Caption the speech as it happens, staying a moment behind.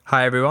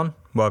Hi everyone,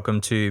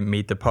 welcome to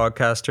Meet the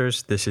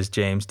Podcasters. This is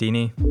James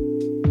Deeney.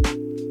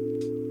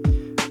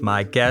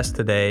 My guest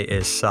today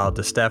is Sal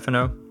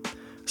DiStefano.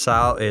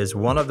 Sal is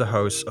one of the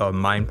hosts of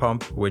Mind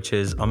Pump, which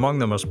is among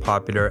the most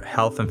popular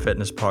health and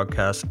fitness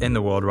podcasts in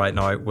the world right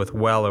now, with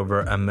well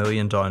over 1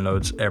 million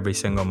downloads every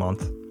single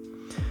month.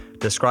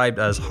 Described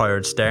as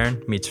Howard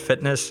Stern meets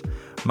fitness,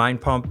 Mind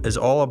Pump is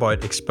all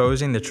about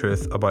exposing the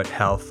truth about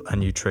health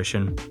and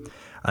nutrition.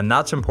 And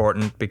that's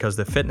important because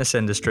the fitness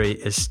industry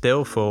is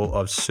still full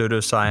of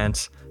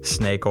pseudoscience,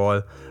 snake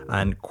oil,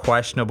 and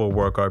questionable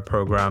workout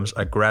programs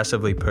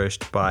aggressively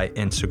pushed by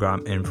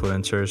Instagram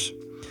influencers.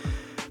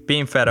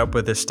 Being fed up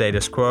with the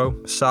status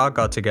quo, Sal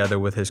got together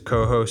with his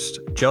co-hosts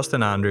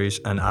Justin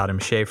Andrews and Adam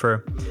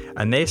Schafer,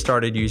 and they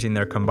started using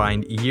their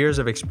combined years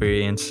of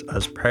experience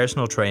as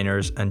personal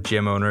trainers and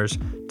gym owners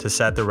to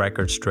set the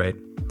record straight.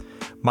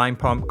 Mind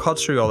Pump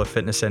cuts through all the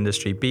fitness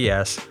industry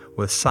BS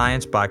with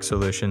science-backed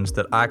solutions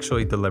that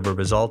actually deliver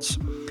results,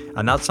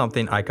 and that's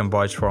something I can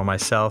vouch for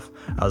myself,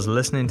 as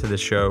listening to the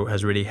show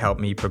has really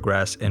helped me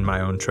progress in my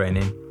own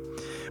training.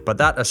 But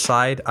that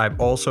aside, I've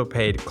also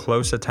paid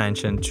close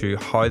attention to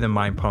how the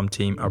Mind Pump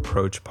team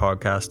approach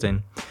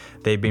podcasting.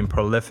 They've been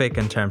prolific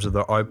in terms of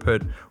their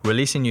output,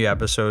 releasing new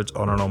episodes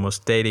on an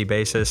almost daily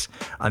basis,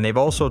 and they've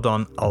also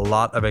done a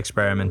lot of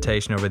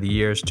experimentation over the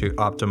years to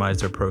optimize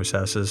their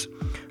processes.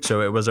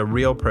 So it was a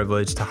real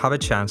privilege to have a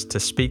chance to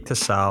speak to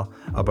Sal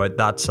about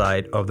that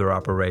side of their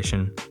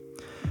operation.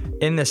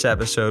 In this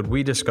episode,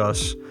 we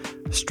discuss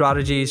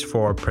strategies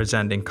for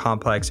presenting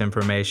complex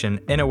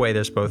information in a way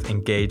that's both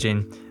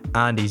engaging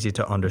and easy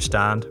to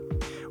understand.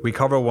 We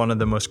cover one of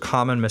the most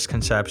common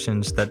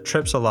misconceptions that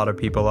trips a lot of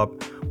people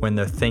up when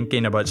they're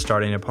thinking about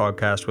starting a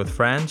podcast with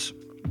friends,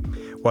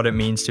 what it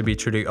means to be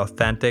truly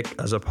authentic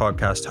as a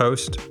podcast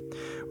host.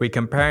 We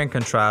compare and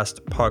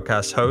contrast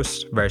podcast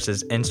hosts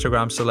versus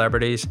Instagram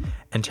celebrities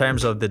in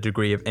terms of the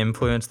degree of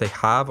influence they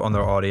have on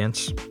their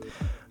audience.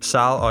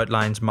 Sal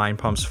outlines Mind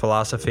Pump's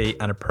philosophy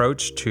and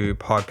approach to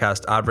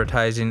podcast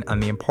advertising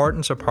and the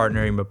importance of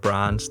partnering with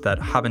brands that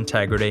have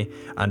integrity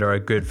and are a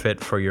good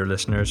fit for your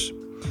listeners.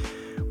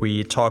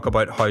 We talk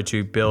about how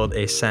to build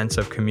a sense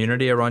of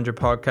community around your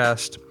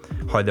podcast,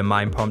 how the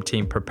Mind Pump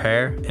team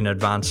prepare in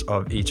advance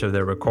of each of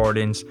their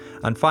recordings,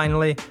 and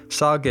finally,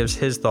 Sal gives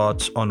his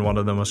thoughts on one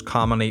of the most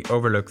commonly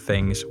overlooked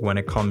things when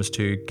it comes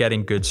to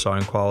getting good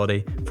sound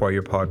quality for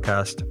your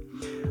podcast.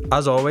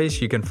 As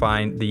always, you can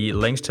find the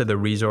links to the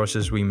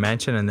resources we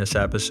mention in this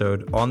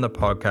episode on the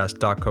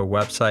podcast.co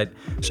website,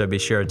 so be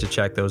sure to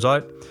check those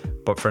out.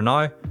 But for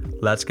now,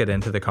 let's get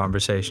into the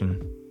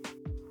conversation.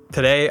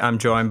 Today, I'm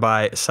joined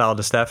by Sal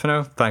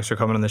DiStefano. Thanks for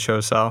coming on the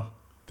show, Sal.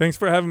 Thanks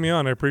for having me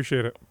on. I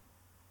appreciate it.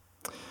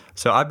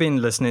 So I've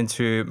been listening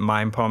to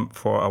Mind Pump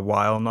for a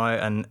while now,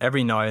 and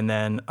every now and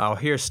then I'll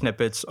hear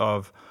snippets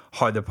of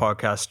how the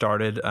podcast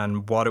started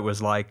and what it was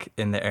like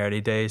in the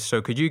early days.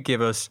 So could you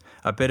give us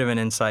a bit of an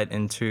insight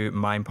into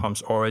Mind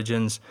Pump's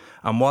origins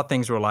and what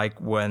things were like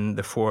when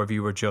the four of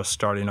you were just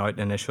starting out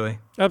initially?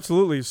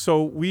 Absolutely.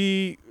 So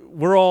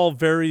we're all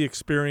very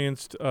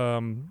experienced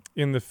in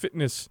the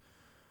fitness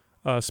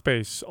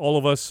space. All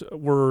of us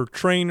were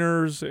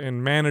trainers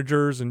and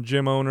managers and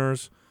gym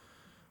owners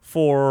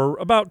for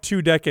about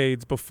 2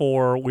 decades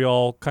before we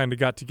all kind of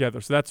got together.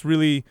 So that's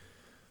really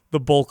the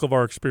bulk of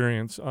our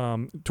experience.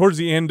 Towards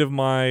the end of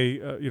my,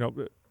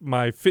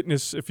 my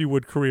fitness, if you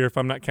would, career, if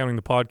I'm not counting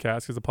the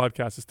podcast, because the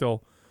podcast is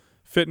still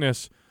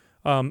fitness,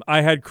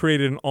 I had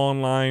created an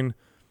online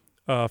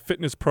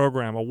fitness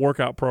program, a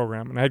workout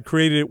program, and I had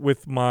created it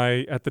with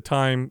my, at the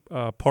time,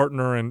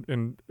 partner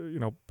and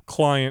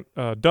client,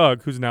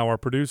 Doug, who's now our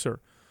producer.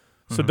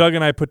 So Doug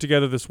and I put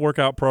together this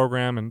workout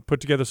program and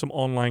put together some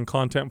online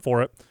content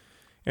for it.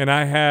 And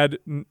I had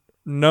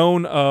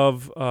known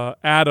of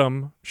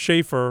Adam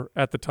Schafer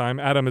at the time.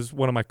 Adam is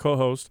one of my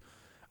co-hosts.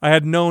 I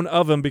had known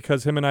of him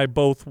because him and I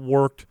both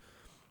worked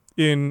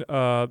in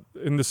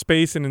the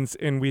space,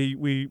 and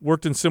we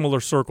worked in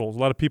similar circles. A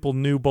lot of people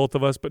knew both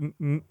of us, but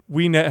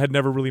we had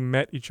never really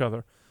met each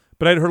other.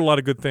 But I'd heard a lot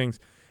of good things.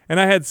 And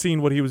I had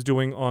seen what he was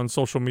doing on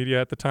social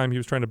media at the time. He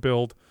was trying to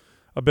build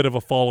a bit of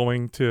a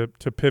following to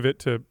pivot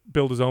to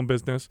build his own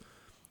business.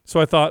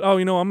 So I thought,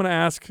 I'm going to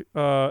ask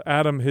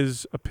Adam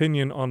his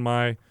opinion on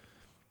my,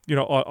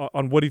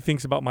 on what he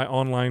thinks about my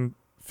online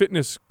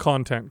fitness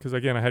content. Because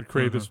again, I had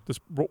created this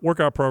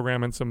workout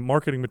program and some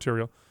marketing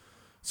material.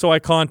 So I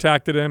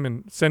contacted him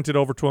and sent it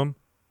over to him.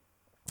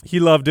 He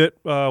loved it.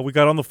 We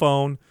got on the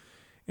phone,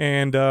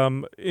 and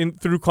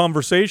through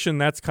conversation,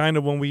 that's kind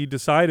of when we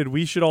decided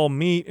we should all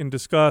meet and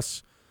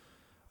discuss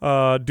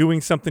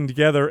doing something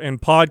together,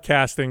 and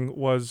podcasting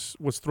was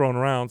thrown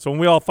around. So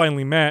when I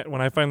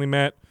finally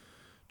met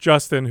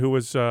Justin, who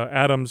was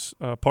Adam's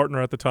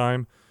partner at the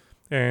time,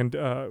 and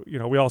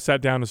we all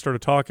sat down and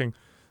started talking.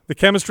 The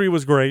chemistry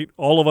was great.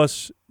 All of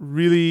us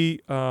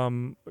really,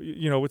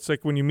 it's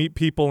like when you meet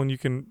people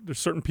and there's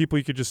certain people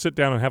you could just sit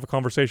down and have a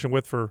conversation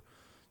with for,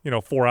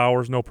 4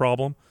 hours, no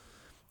problem.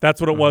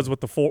 That's what it was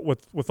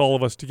with all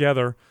of us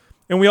together.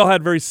 And we all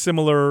had very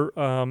similar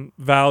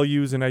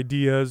values and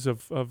ideas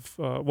of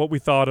what we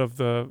thought of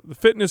the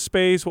fitness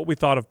space, what we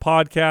thought of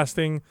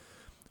podcasting,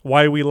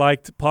 why we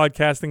liked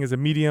podcasting as a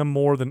medium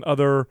more than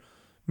other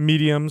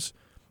mediums.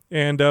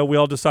 And we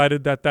all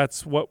decided that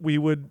that's what we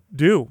would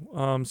do.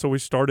 So we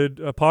started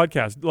a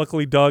podcast.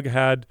 Luckily, Doug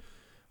had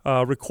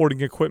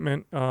recording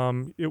equipment.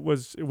 It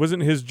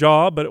wasn't his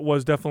job, but it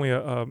was definitely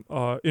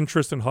a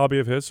interest and hobby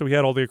of his. So he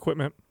had all the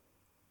equipment.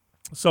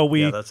 So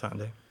that's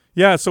handy.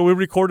 Yeah, so we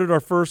recorded our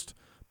first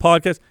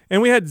podcast,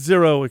 and we had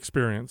zero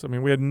experience. I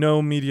mean, we had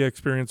no media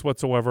experience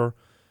whatsoever.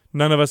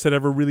 None of us had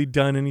ever really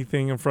done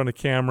anything in front of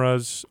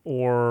cameras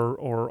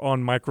or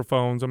on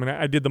microphones. I mean,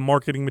 I did the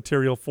marketing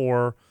material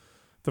for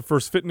the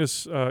first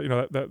fitness,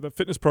 the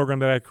fitness program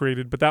that I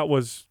created, but that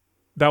was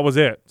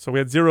it. So we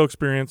had zero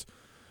experience.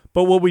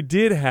 But what we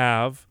did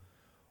have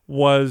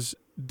was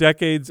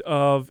decades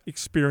of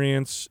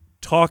experience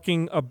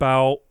talking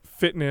about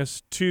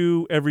fitness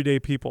to everyday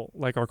people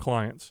like our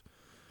clients.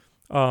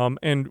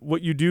 And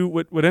what you do,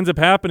 what ends up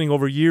happening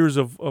over years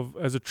of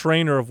as a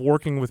trainer of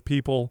working with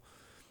people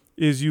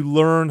is you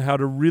learn how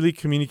to really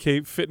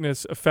communicate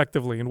fitness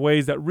effectively in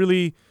ways that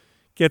really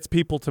gets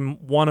people to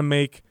want to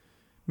make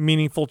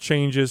meaningful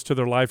changes to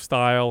their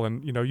lifestyle.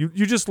 And,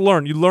 you just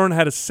learn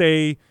how to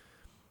say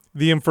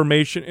the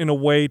information in a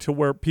way to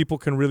where people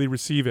can really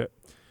receive it.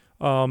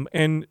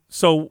 And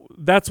so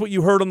that's what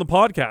you heard on the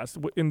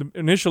podcast.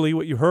 Initially,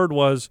 what you heard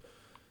was,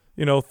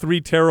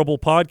 three terrible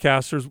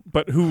podcasters,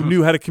 but who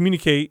knew how to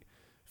communicate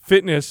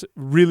fitness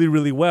really,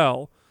 really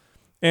well.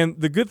 And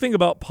the good thing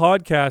about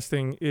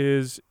podcasting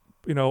is,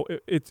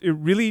 it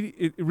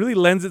really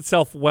lends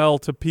itself well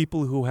to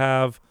people who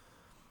have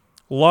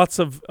lots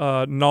of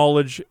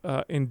knowledge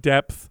in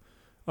depth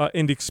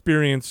and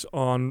experience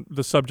on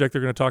the subject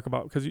they're going to talk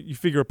about. Because you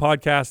figure a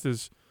podcast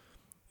is,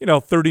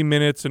 30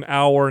 minutes, an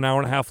hour and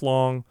a half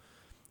long.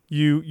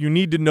 You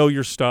need to know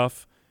your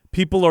stuff.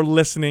 People are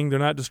listening. They're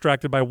not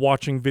distracted by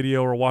watching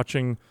video or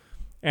watching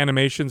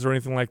animations or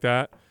anything like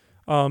that.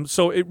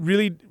 So it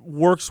really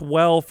works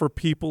well for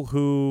people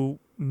who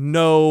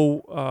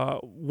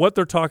know what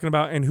they're talking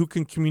about and who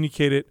can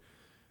communicate it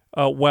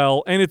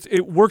well. And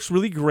it works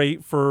really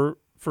great for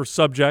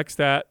subjects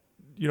that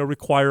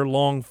require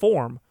long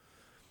form.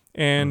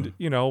 And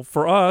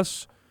for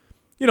us,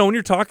 when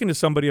you're talking to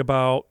somebody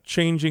about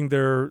changing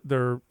their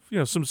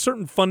some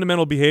certain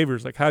fundamental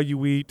behaviors like how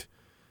you eat,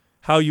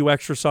 how you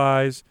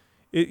exercise.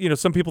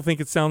 Some people think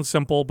it sounds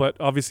simple, but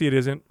obviously it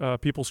isn't.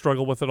 People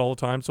struggle with it all the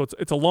time. So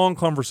it's a long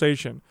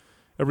conversation.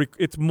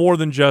 It's more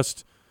than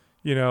just,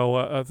 a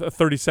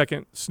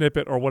 30-second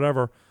snippet or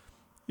whatever.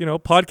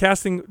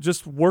 Podcasting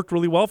just worked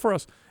really well for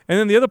us. And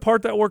then the other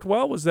part that worked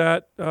well was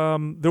that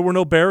there were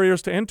no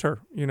barriers to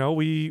enter.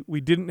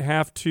 We didn't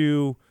have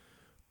to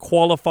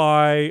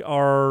qualify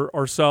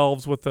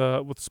ourselves with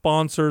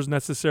sponsors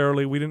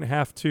necessarily. We didn't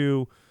have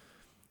to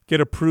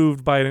get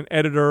approved by an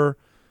editor.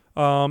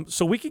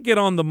 So we could get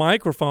on the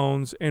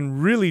microphones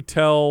and really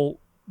tell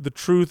the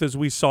truth as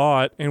we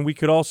saw it, and we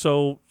could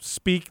also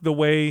speak the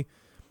way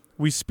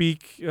we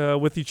speak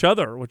with each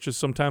other, which is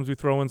sometimes we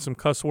throw in some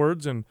cuss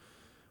words and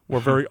we're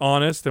very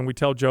honest and we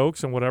tell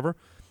jokes and whatever.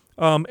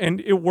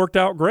 And it worked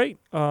out great.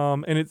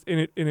 And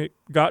it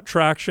got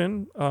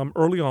traction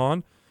early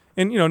on.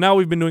 And now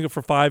we've been doing it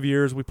for 5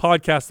 years. We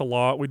podcast a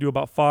lot. We do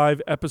about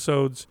 5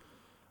 episodes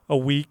a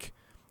week,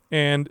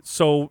 and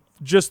so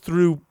just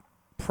through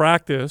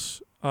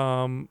practice.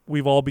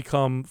 We've all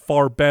become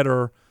far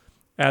better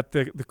at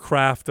the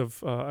craft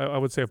of, I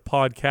would say, of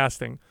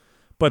podcasting.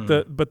 But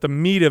the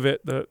meat of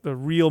it, the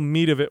real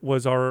meat of it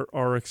was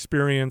our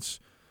experience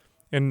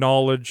and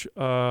knowledge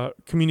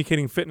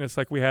communicating fitness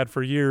like we had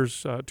for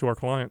years to our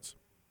clients.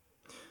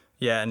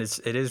 Yeah, and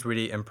it is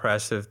really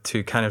impressive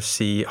to kind of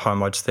see how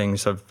much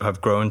things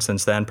have grown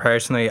since then.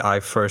 Personally,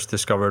 I first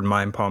discovered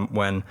Mind Pump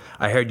when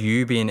I heard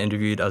you being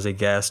interviewed as a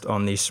guest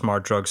on the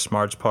Smart Drugs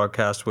Smarts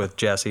podcast with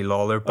Jesse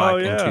Lawler back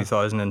in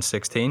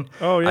 2016.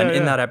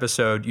 In that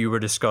episode, you were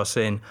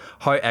discussing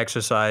how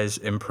exercise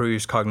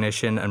improves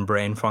cognition and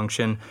brain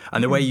function.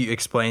 And the way you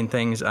explained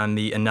things and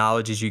the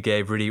analogies you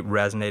gave really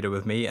resonated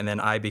with me. And then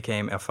I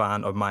became a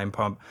fan of Mind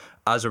Pump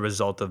as a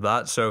result of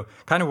that. So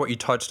kind of what you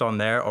touched on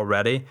there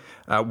already,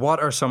 what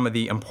are some of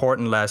the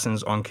important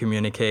lessons on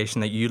communication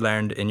that you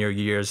learned in your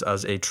years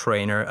as a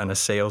trainer and a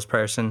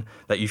salesperson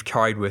that you've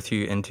carried with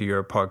you into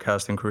your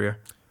podcasting career?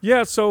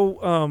 Yeah,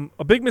 so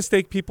a big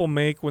mistake people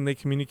make when they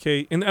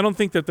communicate, and I don't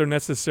think that they're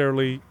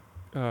necessarily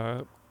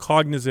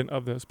cognizant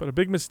of this, but a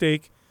big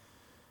mistake,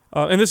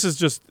 and this is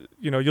just,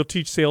 you'll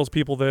teach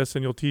salespeople this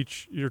and you'll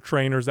teach your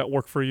trainers that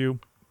work for you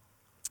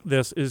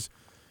this, is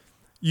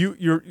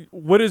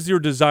what is your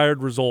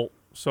desired result?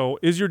 So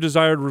is your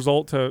desired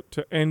result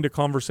to end a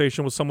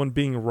conversation with someone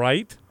being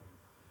right?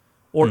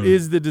 Or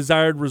is the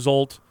desired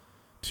result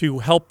to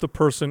help the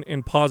person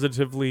and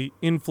positively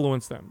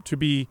influence them, to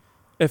be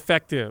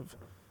effective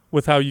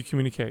with how you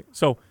communicate?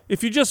 So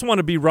if you just want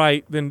to be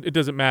right, then it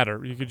doesn't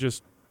matter. You could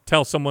just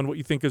tell someone what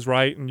you think is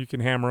right and you can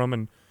hammer them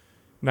and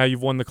now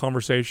you've won the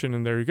conversation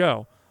and there you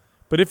go.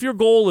 But if your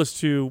goal is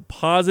to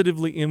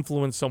positively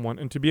influence someone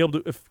and to be able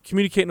to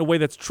communicate in a way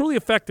that's truly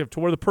effective to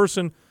where the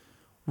person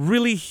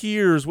really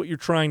hears what you're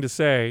trying to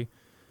say,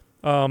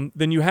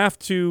 then you have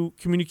to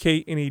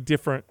communicate in a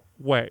different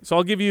way. So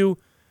I'll give you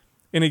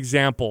an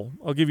example.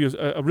 I'll give you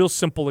a real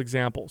simple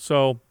example.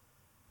 So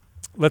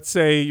let's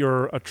say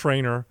you're a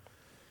trainer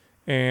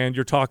and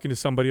you're talking to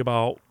somebody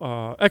about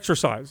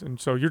exercise. And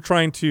so you're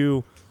trying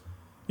to,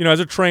 as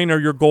a trainer,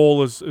 your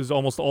goal is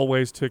almost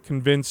always to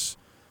convince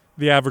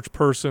the average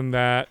person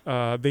that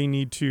they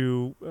need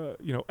to,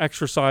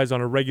 exercise on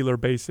a regular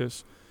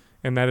basis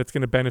and that it's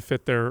going to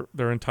benefit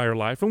their entire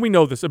life. And we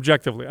know this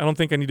objectively. I don't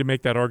think I need to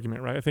make that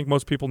argument, right? I think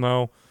most people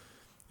know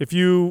if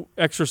you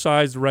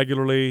exercised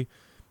regularly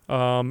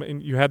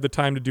and you had the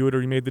time to do it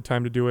or you made the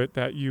time to do it,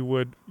 that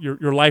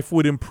your life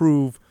would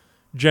improve,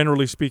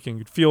 generally speaking.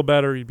 You'd feel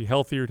better, you'd be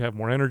healthier, you'd have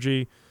more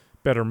energy,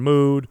 better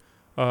mood.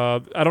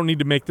 I don't need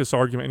to make this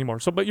argument anymore.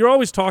 But you're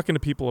always talking to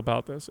people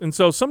about this. And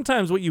so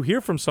sometimes what you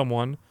hear from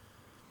someone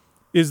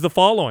is the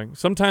following.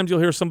 Sometimes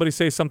you'll hear somebody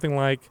say something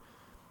like,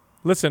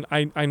 listen,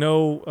 I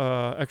know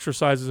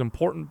exercise is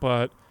important,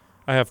 but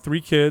I have 3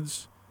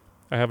 kids,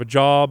 I have a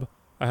job,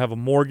 I have a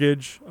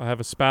mortgage, I have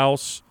a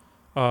spouse.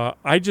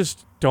 I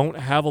just don't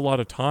have a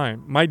lot of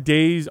time. My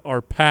days are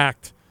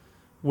packed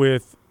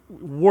with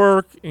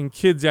work and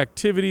kids'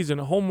 activities and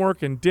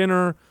homework and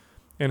dinner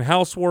and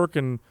housework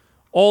and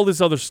all this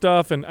other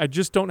stuff, and I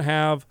just don't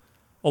have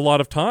a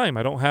lot of time.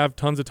 I don't have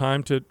tons of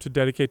time to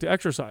dedicate to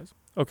exercise.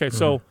 Okay,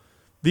 so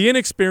the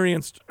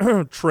inexperienced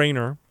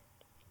trainer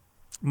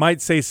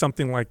might say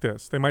something like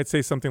this. They might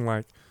say something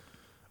like,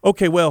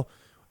 okay, well,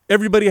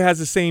 everybody has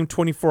the same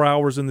 24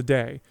 hours in the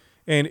day,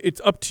 and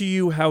it's up to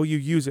you how you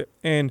use it.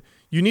 And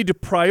you need to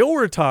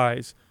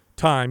prioritize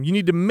time. You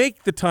need to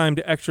make the time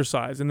to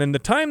exercise. And then the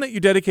time that you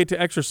dedicate to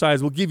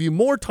exercise will give you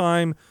more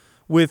time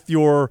with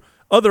your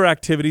other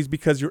activities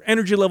because your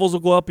energy levels will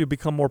go up, you'll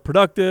become more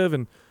productive,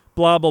 and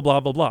blah, blah, blah,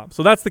 blah, blah.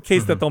 So that's the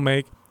case that they'll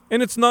make.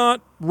 And it's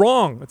not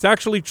wrong. It's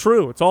actually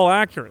true. It's all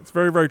accurate. It's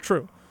very, very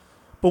true.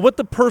 But what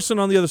the person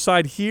on the other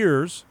side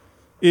hears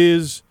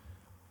is,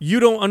 you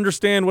don't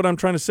understand what I'm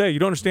trying to say. You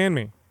don't understand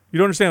me. You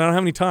don't understand. I don't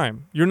have any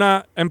time. You're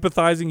not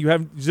empathizing. You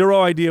have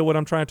zero idea what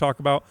I'm trying to talk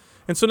about.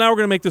 And so now we're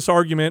going to make this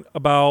argument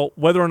about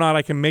whether or not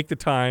I can make the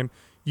time.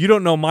 You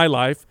don't know my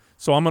life,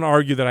 so I'm going to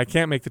argue that I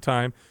can't make the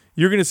time.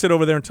 You're going to sit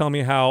over there and tell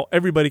me how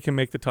everybody can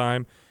make the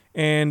time.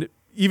 And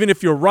even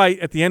if you're right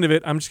at the end of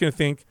it, I'm just going to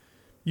think,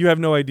 you have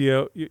no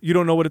idea. You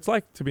don't know what it's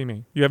like to be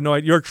me. You have no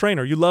idea. You're a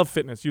trainer. You love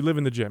fitness. You live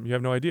in the gym. You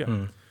have no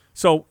idea.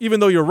 So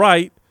even though you're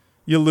right,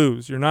 you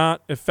lose. You're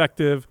not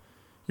effective.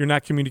 You're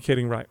not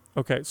communicating right.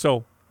 Okay,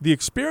 so the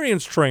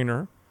experienced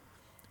trainer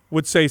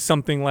would say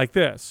something like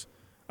this.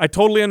 I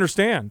totally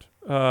understand.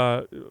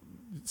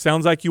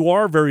 Sounds like you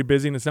are very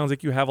busy, and it sounds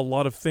like you have a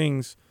lot of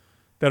things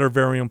that are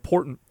very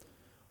important.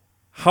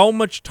 How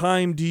much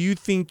time do you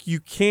think you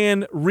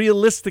can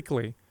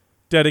realistically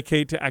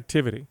dedicate to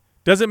activity?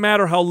 Doesn't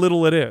matter how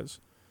little it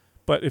is.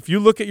 But if you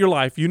look at your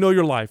life, you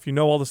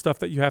know all the stuff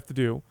that you have to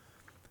do.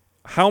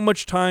 How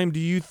much time do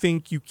you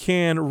think you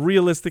can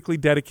realistically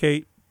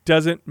dedicate?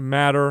 Doesn't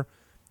matter.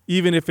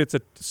 Even if it's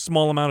a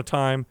small amount of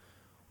time,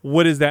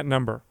 what is that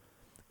number?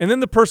 And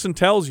then the person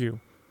tells you,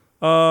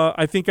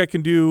 I think I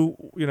can do,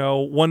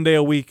 1 day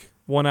a week,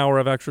 1 hour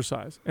of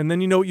exercise. And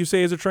then you know what you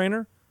say as a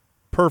trainer?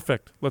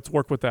 Perfect. Let's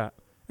work with that.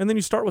 And then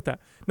you start with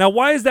that. Now,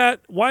 why is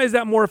that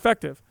more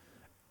effective?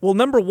 Well,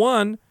 number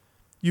one,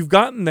 you've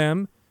gotten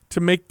them to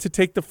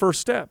take the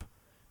first step.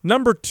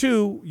 Number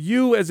two,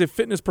 you as a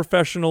fitness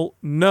professional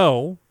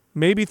know,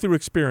 maybe through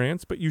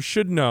experience, but you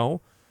should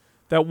know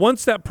that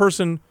once that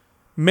person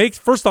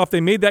first off,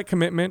 they made that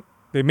commitment,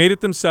 they made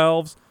it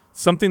themselves,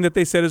 something that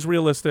they said is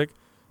realistic,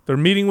 they're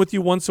meeting with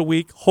you once a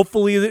week,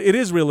 hopefully it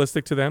is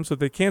realistic to them so that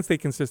they can stay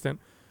consistent.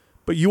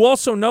 But you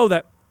also know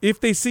that if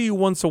they see you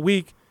once a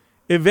week,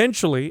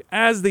 eventually,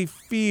 as they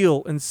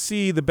feel and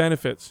see the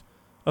benefits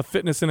of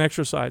fitness and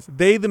exercise,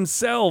 they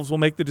themselves will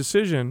make the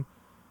decision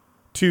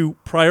to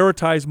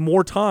prioritize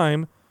more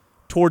time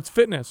towards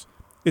fitness.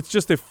 It's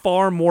just a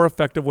far more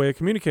effective way of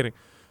communicating.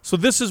 So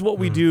this is what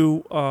we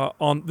do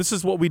this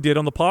is what we did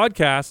on the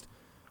podcast.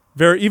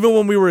 Even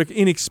when we were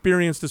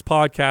inexperienced as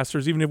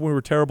podcasters, even if we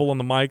were terrible on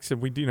the mics,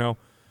 and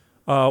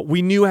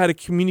we knew how to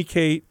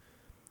communicate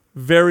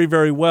very,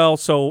 very well.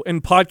 So,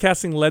 and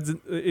podcasting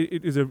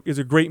is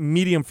a great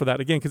medium for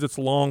that, again, because it's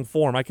long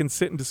form. I can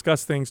sit and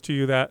discuss things to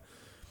you that,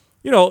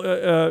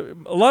 a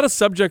lot of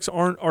subjects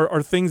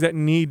are things that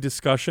need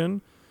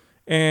discussion,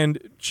 and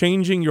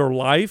changing your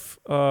life,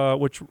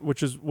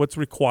 which is what's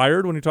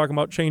required when you're talking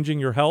about changing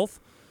your health,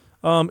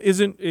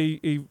 isn't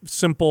a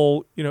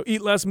simple,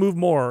 eat less, move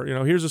more.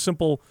 Here's a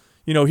simple,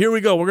 here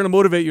we go. We're going to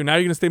motivate you. Now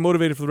you're going to stay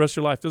motivated for the rest of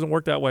your life. It doesn't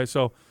work that way.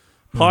 So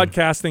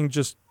podcasting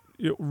just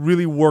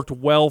really worked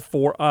well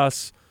for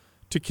us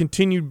to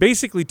continue,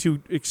 basically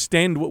to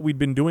extend what we'd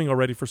been doing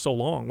already for so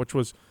long, which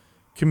was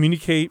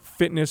communicate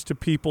fitness to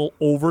people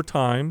over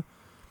time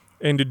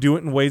and to do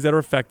it in ways that are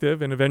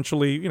effective and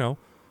eventually,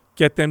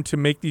 get them to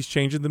make these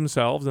changes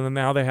themselves. And then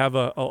now they have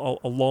a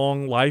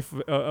long life,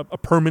 a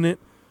permanent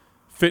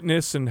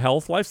fitness and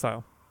health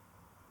lifestyle.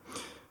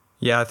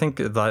 Yeah, I think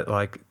that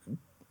like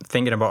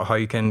thinking about how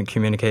you can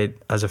communicate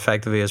as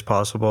effectively as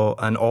possible,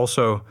 and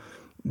also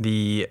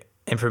the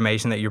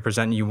information that you're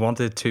presenting, you want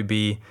it to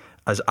be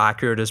as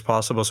accurate as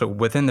possible. So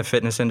within the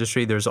fitness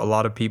industry, there's a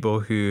lot of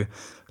people who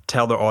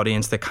tell their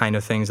audience the kind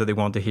of things that they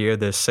want to hear,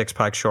 the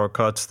six-pack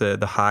shortcuts,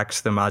 the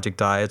hacks, the magic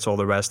diets, all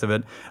the rest of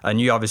it. And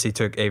you obviously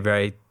took a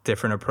very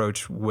different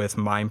approach with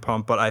Mind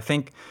Pump, but I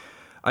think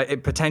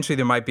potentially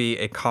there might be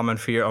a common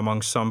fear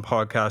among some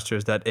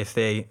podcasters that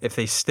if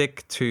they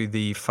stick to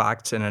the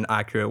facts in an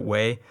accurate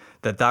way,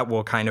 that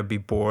will kind of be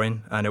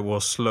boring and it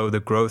will slow the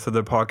growth of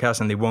the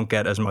podcast and they won't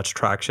get as much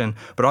traction.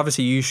 But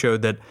obviously you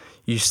showed that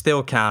you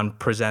still can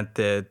present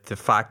the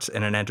facts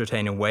in an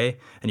entertaining way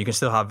and you can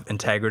still have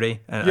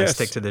integrity and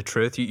stick to the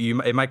truth.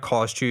 It might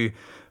cost you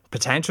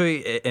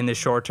potentially in the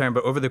short term,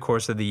 but over the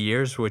course of the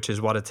years, which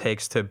is what it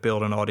takes to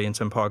build an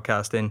audience in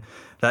podcasting,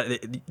 that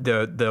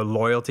the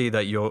loyalty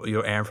that you'll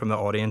earn from the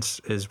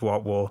audience is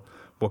what will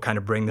kind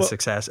of bring the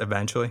success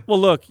eventually. Well,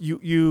 look,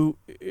 you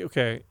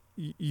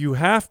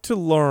have to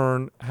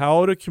learn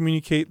how to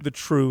communicate the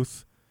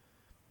truth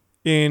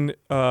in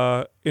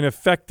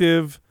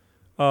effective,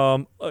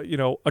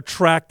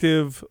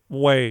 attractive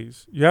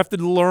ways. You have to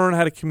learn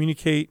how to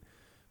communicate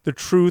the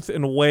truth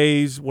in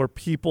ways where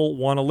people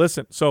want to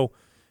listen. So,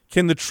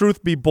 can the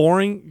truth be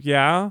boring?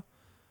 Yeah.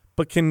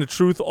 But can the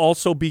truth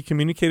also be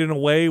communicated in a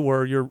way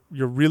where you're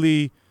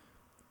really,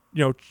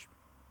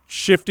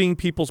 shifting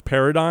people's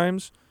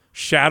paradigms,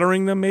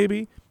 shattering them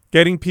maybe,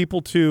 getting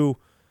people to,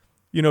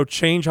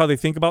 change how they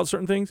think about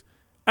certain things?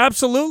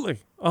 Absolutely.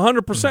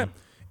 100%.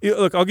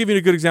 Mm-hmm. Look, I'll give you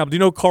a good example. Do you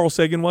know who Carl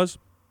Sagan was?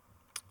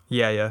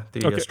 Yeah.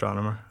 The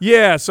astronomer.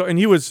 Yeah. So, and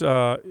he was,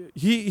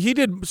 he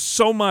did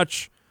so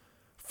much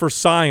for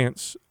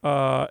science,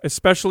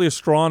 especially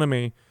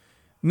astronomy.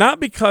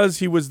 Not because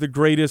he was the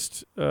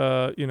greatest,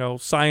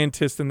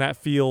 scientist in that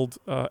field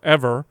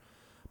ever,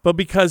 but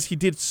because he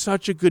did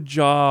such a good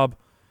job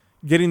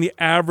getting the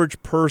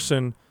average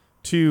person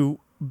to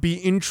be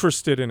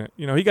interested in it.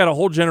 He got a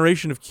whole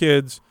generation of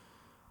kids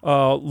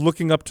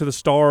looking up to the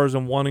stars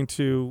and wanting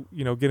to,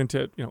 get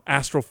into,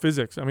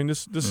 astrophysics. I mean,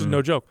 this is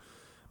no joke.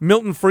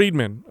 Milton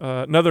Friedman,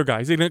 another guy.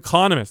 He's an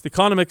economist.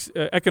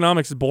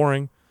 Economics is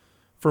boring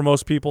for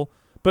most people,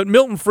 but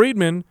Milton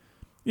Friedman,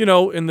 in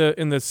the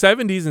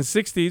 70s and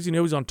 60s, he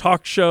was on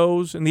talk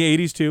shows in the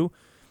 80s too,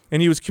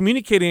 and he was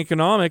communicating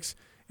economics,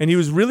 and he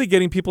was really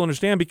getting people to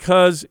understand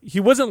because he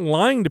wasn't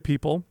lying to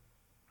people,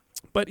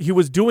 but he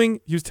was telling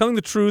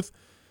the truth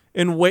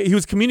in way he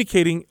was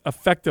communicating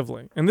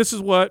effectively. And this is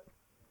what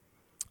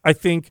I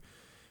think,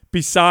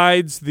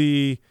 besides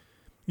the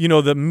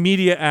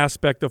media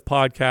aspect of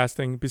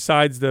podcasting,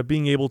 besides the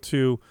being able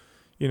to,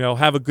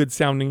 have a good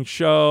sounding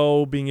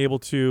show, being able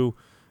to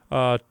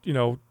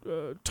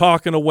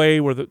talk in a way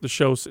where the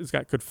show has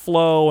got good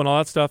flow and all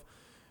that stuff.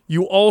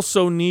 You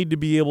also need to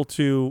be able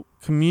to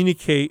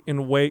communicate in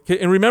a way,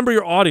 and remember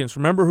your audience.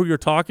 Remember who you're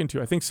talking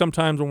to. I think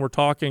sometimes when we're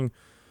talking,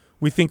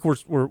 we think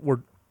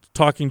we're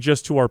talking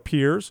just to our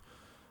peers,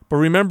 but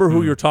remember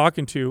who you're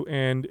talking to.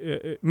 And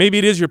maybe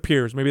it is your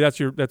peers. Maybe that's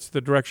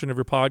the direction of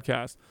your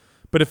podcast.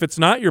 But if it's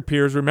not your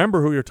peers,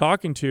 remember who you're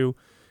talking to,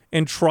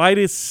 and try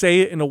to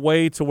say it in a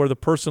way to where the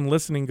person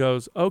listening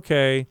goes,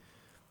 okay,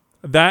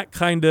 that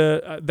kind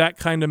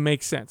of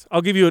makes sense.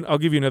 I'll give you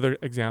another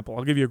example.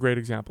 I'll give you a great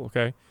example.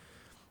 Okay,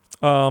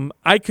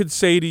 I could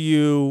say to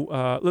you,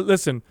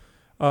 listen,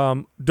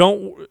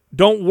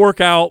 don't work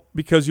out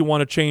because you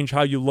want to change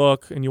how you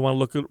look and you want to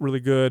look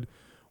really good.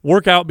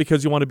 Work out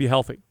because you want to be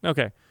healthy.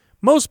 Okay,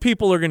 most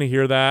people are going to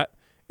hear that,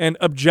 and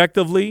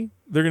objectively,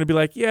 they're going to be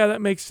like, yeah,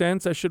 that makes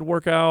sense. I should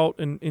work out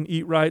and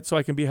eat right so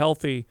I can be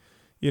healthy.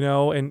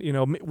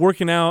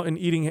 Working out and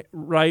eating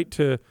right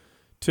to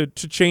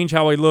change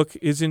how I look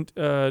isn't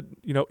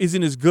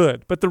as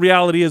good. But the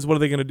reality is, what are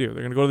they going to do?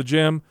 They're going to go to the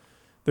gym,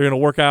 they're going to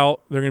work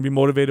out, they're going to be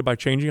motivated by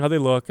changing how they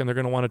look, and they're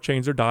going to want to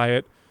change their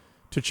diet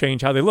to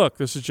change how they look.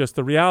 This is just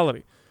the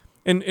reality.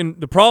 And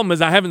the problem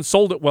is I haven't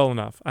sold it well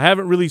enough. I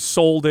haven't really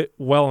sold it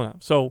well enough.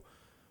 So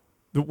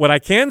what I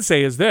can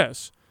say is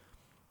this.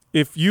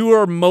 If you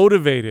are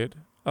motivated,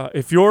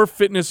 if your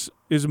fitness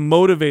is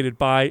motivated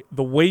by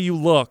the way you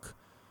look,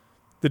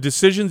 the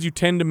decisions you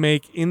tend to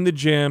make in the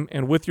gym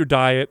and with your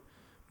diet,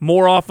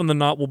 more often than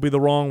not will be the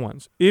wrong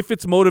ones. If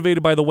it's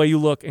motivated by the way you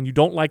look and you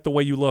don't like the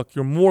way you look,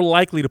 you're more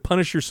likely to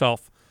punish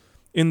yourself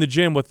in the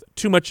gym with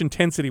too much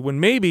intensity when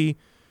maybe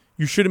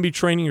you shouldn't be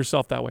training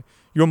yourself that way.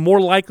 You're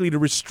more likely to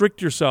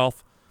restrict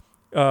yourself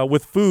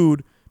with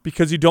food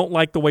because you don't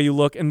like the way you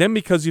look. And then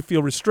because you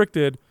feel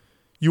restricted,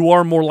 you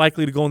are more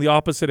likely to go on the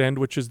opposite end,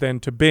 which is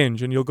then to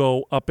binge, and you'll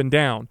go up and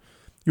down.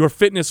 Your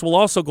fitness will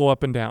also go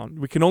up and down.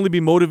 We can only be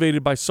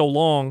motivated by so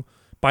long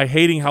by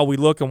hating how we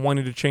look and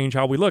wanting to change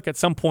how we look. At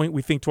some point,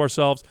 we think to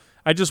ourselves,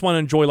 I just want to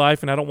enjoy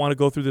life and I don't want to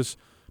go through this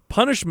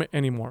punishment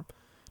anymore.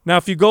 Now,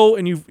 if you go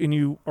and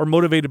you are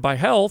motivated by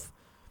health,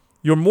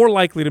 you're more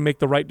likely to make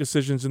the right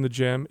decisions in the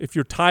gym. If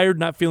you're tired,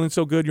 not feeling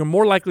so good, you're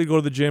more likely to go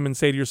to the gym and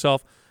say to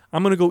yourself,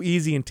 I'm going to go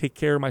easy and take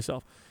care of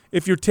myself.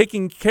 If you're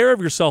taking care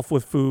of yourself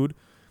with food,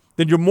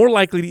 then you're more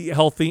likely to eat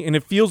healthy, and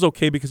it feels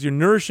okay because you're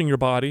nourishing your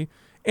body.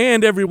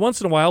 And every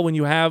once in a while, when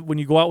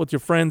you go out with your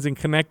friends and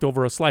connect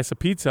over a slice of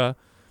pizza,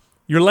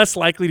 you're less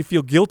likely to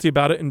feel guilty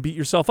about it and beat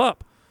yourself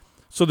up.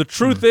 So the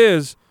truth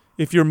is,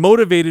 if you're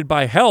motivated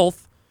by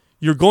health,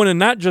 you're going to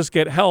not just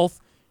get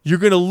health, you're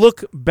going to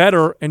look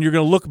better, and you're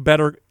going to look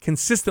better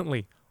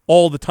consistently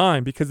all the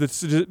time, because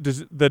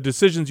the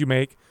decisions you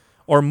make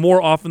are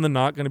more often than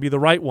not going to be the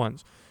right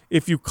ones.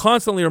 If you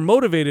constantly are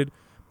motivated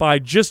by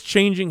just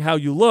changing how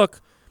you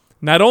look,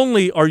 not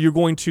only are you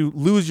going to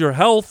lose your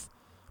health,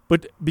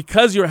 but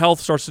because your health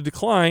starts to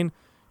decline,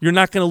 you're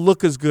not going to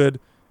look as good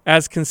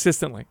as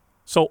consistently.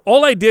 So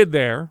all I did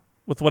there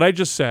with what I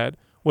just said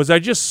was I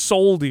just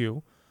sold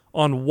you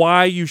on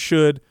why you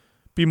should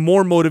be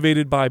more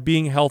motivated by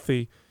being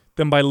healthy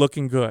than by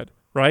looking good,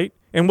 right?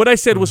 And what I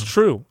said was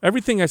true.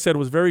 Everything I said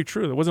was very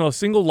true. There wasn't a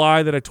single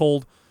lie that I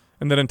told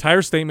in that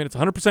entire statement. It's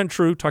 100%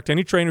 true. Talk to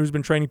any trainer who's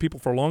been training people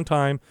for a long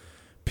time.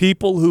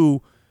 People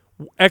who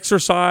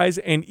exercise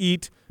and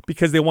eat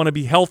because they want to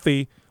be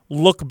healthy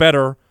look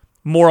better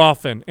more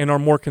often and are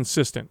more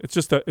consistent. It's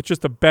just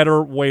a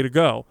better way to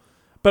go.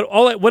 But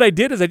what I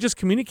did is I just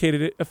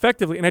communicated it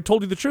effectively, and I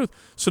told you the truth.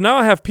 So now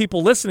I have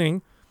people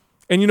listening,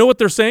 and you know what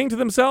they're saying to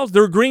themselves?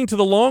 They're agreeing to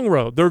the long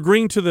road. They're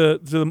agreeing to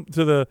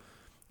the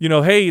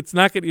hey, it's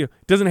not going to,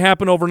 it doesn't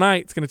happen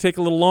overnight. It's going to take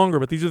a little longer,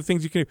 but these are the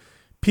things you can do.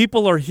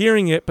 People are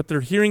hearing it, but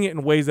they're hearing it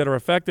in ways that are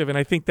effective. And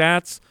I think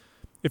that's,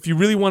 if you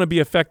really want to be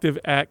effective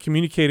at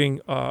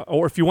communicating,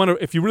 or if you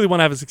really want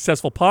to have a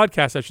successful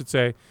podcast, I should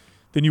say,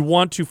 then you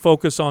want to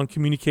focus on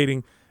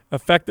communicating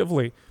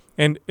effectively.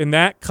 And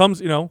that comes,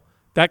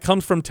 that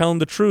comes from telling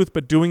the truth,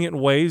 but doing it in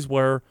ways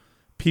where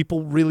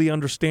people really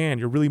understand.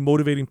 You're really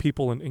motivating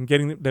people and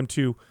getting them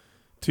to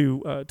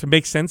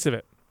make sense of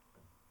it.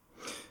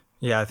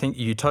 Yeah, I think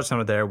you touched on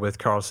it there with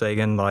Carl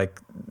Sagan. Like,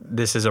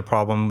 this is a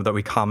problem that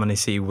we commonly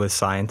see with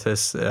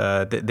scientists.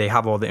 They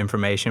have all the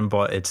information,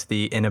 but it's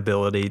the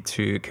inability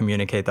to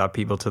communicate that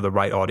people to the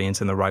right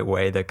audience in the right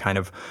way that kind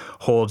of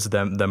holds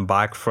them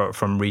back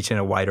from reaching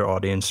a wider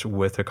audience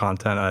with the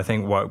content. And I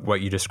think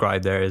what you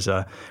described there is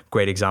a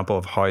great example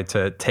of how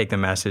to take the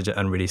message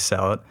and really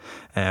sell it.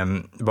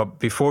 But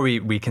before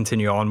we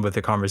continue on with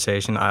the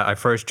conversation, I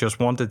first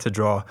just wanted to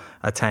draw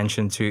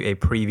attention to a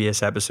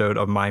previous episode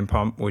of Mind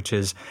Pump, which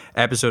is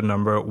episode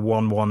number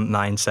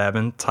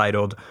 1197,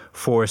 titled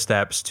 4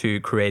 Steps to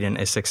Creating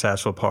a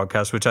Successful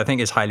Podcast, which I think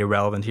is highly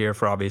relevant here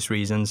for obvious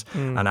reasons.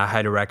 And I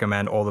highly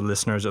recommend all the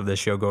listeners of this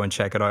show go and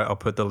check it out. I'll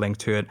put the link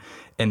to it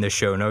in the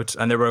show notes.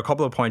 And there were a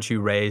couple of points you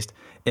raised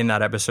in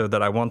that episode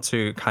that I want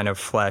to kind of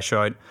flesh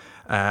out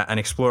and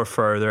explore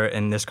further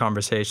in this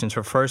conversation.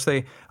 So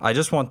firstly, I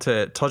just want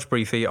to touch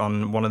briefly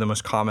on one of the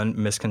most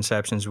common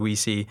misconceptions we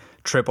see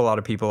trip a lot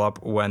of people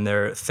up when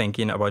they're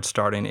thinking about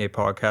starting a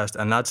podcast.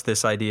 And that's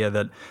this idea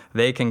that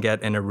they can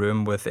get in a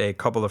room with a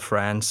couple of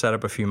friends, set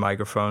up a few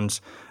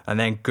microphones, and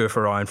then goof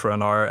around for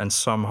an hour and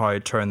somehow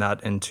turn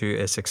that into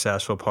a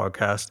successful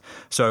podcast.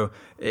 So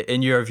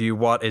in your view,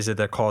 what is it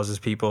that causes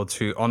people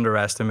to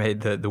underestimate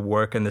the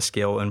work and the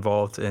skill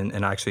involved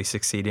in actually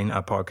succeeding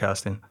at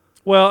podcasting?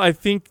 Well, I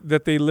think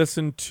that they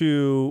listen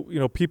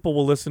to, people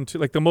will listen to,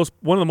 like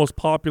one of the most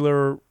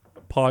popular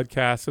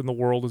podcasts in the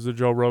world is the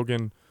Joe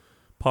Rogan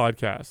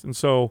podcast. And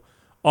so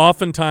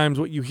oftentimes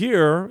what you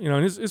hear,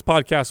 and his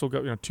podcast will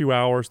go, 2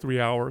 hours,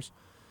 3 hours,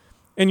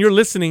 and you're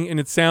listening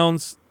and it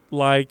sounds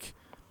like,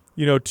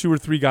 2 or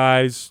 3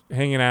 guys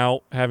hanging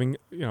out, having,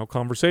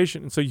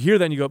 conversation. And so you hear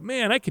that and you go,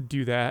 man, I could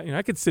do that.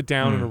 I could sit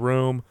down in a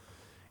room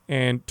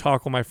and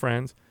talk with my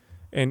friends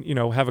and,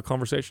 have a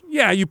conversation.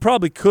 Yeah, you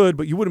probably could,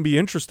 but you wouldn't be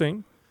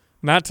interesting.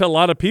 Not to a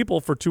lot of people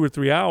for 2 or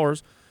 3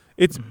 hours.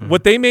 It's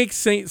what they make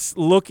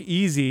look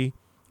easy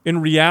in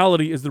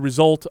reality is the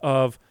result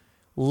of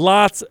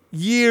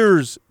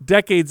years,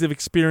 decades of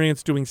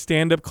experience doing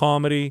stand-up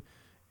comedy,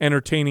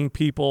 entertaining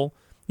people.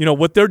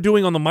 What they're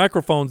doing on the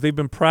microphones, they've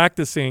been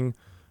practicing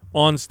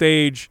on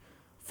stage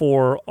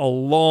for a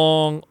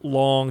long,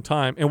 long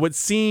time. And what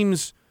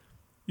seems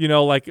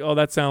like, oh,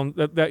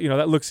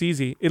 that looks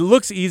easy. It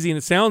looks easy and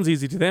it sounds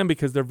easy to them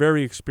because they're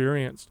very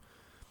experienced.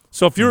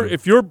 So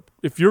if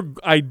your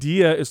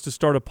idea is to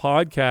start a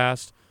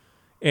podcast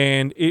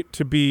and it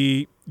to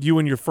be you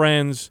and your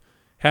friends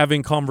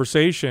having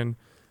conversation,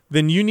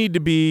 then you need to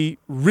be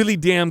really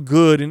damn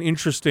good and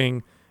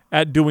interesting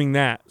at doing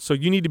that. So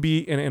you need to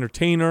be an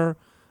entertainer,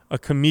 a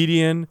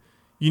comedian.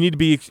 You need to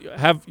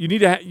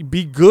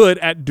be good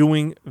at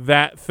doing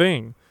that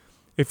thing.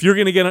 If you're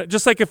going to get,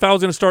 just like if I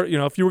was going to start,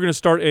 if you were going to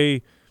start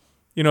a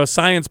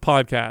science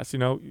podcast,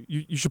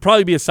 you should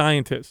probably be a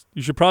scientist.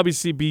 You should probably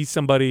be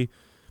somebody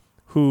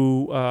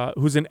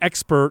who's an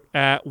expert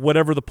at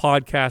whatever the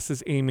podcast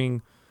is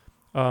aiming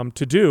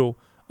to do.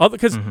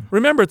 Because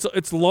remember,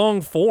 it's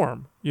long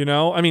form.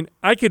 I mean,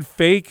 I could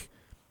fake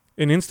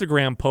an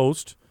Instagram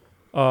post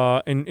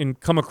and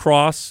come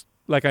across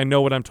like I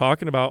know what I'm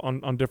talking about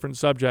on different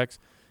subjects.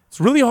 It's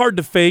really hard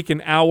to fake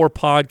an hour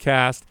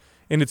podcast,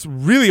 and it's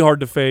really hard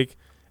to fake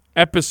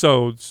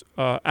episodes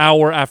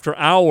hour after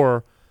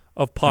hour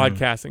of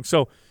podcasting.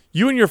 So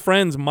you and your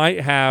friends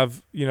might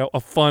have, a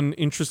fun,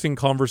 interesting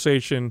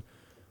conversation,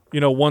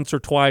 once or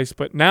twice,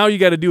 but now you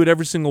got to do it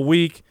every single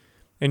week,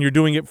 and you're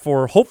doing it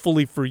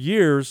hopefully for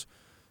years.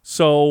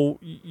 So,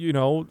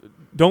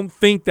 don't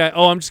think that,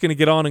 I'm just going to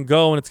get on and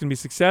go and it's going to be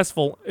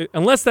successful,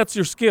 unless that's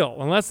your skill,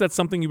 unless that's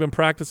something you've been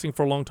practicing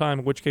for a long time,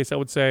 in which case I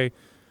would say,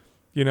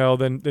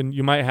 then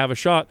you might have a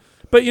shot.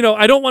 But,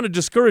 I don't want to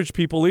discourage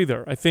people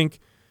either. I think,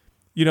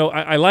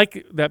 I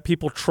like that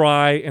people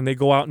try and they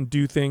go out and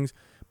do things,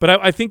 but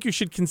I think you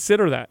should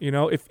consider that,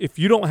 if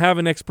you don't have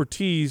an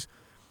expertise,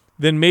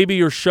 then maybe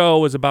your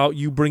show is about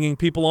you bringing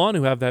people on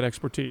who have that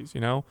expertise,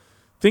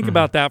 Think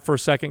about that for a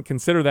second.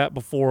 Consider that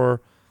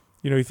before,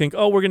 you think,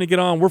 we're going to get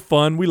on. We're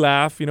fun. We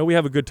laugh. We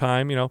have a good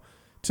time.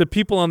 To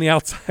people on the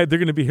outside, they're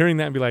going to be hearing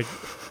that and be like,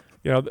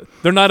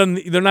 they're not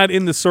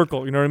in the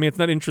circle. You know what I mean? It's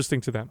not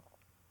interesting to them.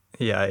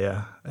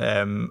 Yeah.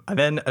 And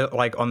then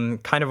on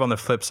the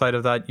flip side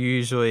of that,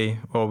 usually,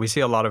 we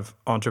see a lot of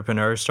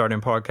entrepreneurs starting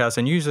podcasts,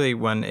 and usually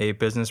when a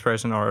business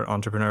person or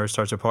entrepreneur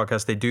starts a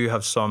podcast, they do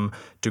have some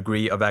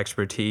degree of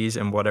expertise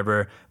in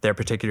whatever their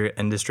particular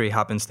industry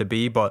happens to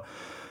be, but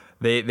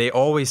They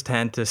always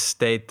tend to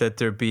state that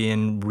they're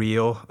being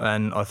real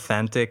and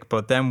authentic,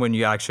 but then when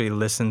you actually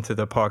listen to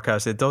the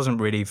podcast, it doesn't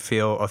really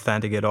feel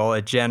authentic at all.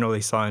 It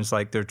generally sounds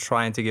like they're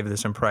trying to give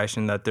this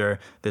impression that they're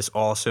this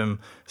awesome,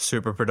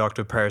 super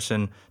productive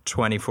person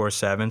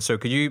 24/7. So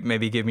could you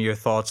maybe give me your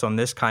thoughts on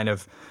this kind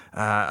of,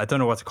 I don't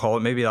know what to call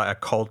it, maybe like a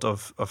cult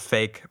of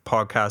fake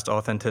podcast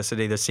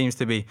authenticity that seems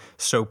to be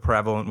so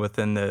prevalent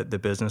within the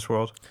business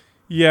world?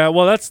 Yeah,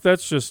 well,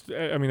 that's just,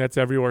 that's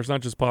everywhere. It's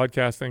not just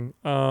podcasting.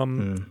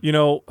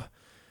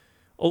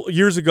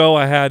 Years ago,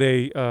 I had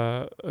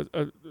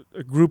a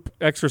group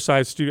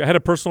exercise studio. I had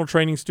a personal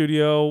training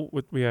studio.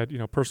 We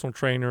had, personal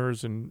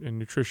trainers and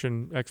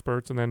nutrition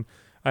experts. And then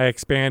I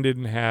expanded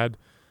and had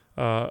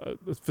a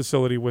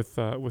facility with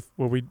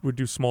where we would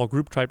do small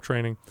group type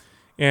training.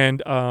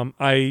 And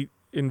I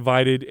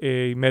invited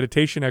a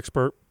meditation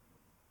expert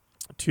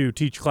to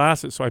teach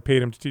classes. So I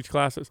paid him to teach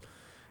classes.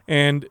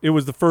 And it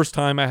was the first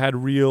time I had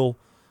real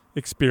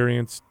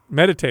experience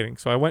meditating.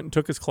 So I went and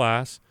took his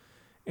class,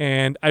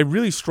 and I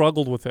really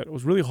struggled with it. It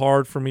was really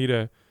hard for me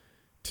to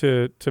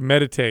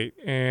meditate.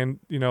 And,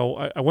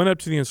 I went up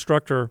to the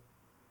instructor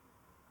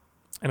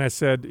and I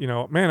said,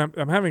 man,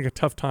 I'm having a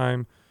tough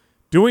time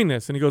doing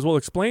this. And he goes, well,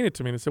 explain it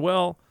to me. And I said,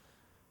 well,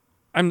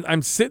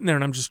 I'm sitting there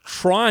and I'm just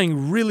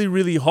trying really,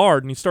 really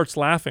hard. And he starts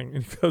laughing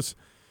and he goes,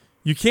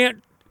 you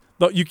can't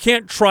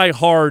try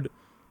hard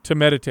to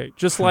meditate.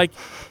 Just like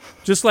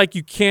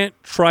you can't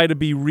try to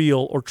be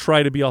real or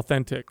try to be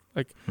authentic.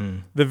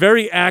 The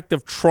very act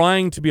of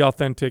trying to be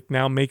authentic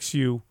now makes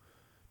you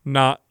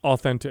not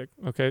authentic.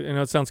 Okay, and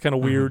it sounds kind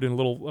of weird and a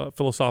little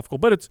philosophical,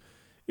 but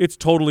it's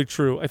totally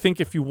true. I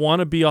think if you want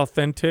to be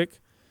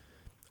authentic,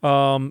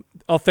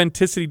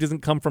 authenticity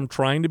doesn't come from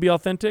trying to be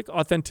authentic.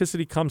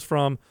 Authenticity comes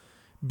from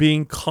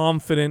being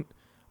confident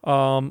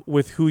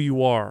with who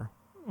you are.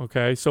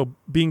 Okay, so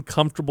being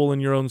comfortable in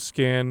your own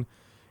skin.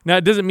 Now,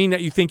 it doesn't mean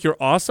that you think you're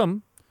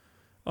awesome.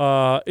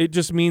 It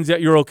just means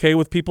that you're okay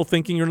with people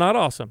thinking you're not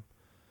awesome.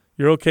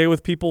 You're okay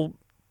with people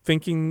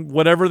thinking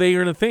whatever they're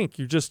going to think.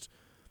 You're just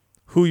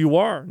who you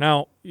are.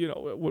 Now,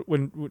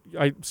 when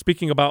I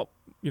speaking about,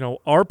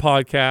 our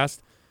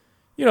podcast,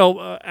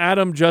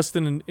 Adam,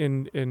 Justin,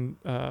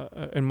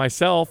 and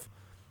myself,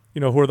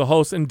 who are the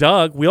hosts, and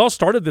Doug, we all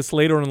started this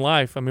later in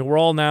life. We're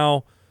all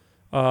now,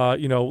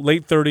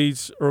 late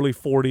 30s, early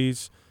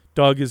 40s.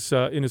 Doug is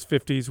in his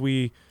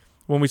 50s.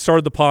 When we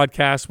started the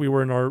podcast, we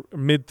were in our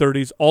mid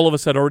 30s. All of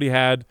us had already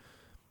had,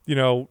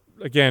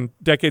 again,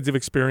 decades of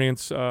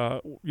experience,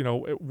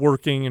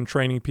 working and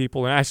training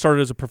people. And I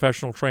started as a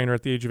professional trainer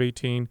at the age of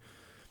 18.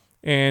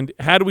 And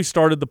had we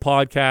started the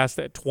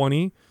podcast at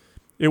 20,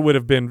 it would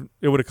have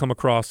come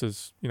across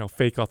as,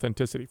 fake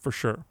authenticity for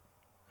sure.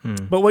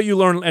 But what you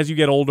learn as you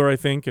get older, I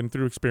think, and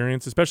through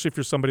experience, especially if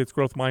you're somebody that's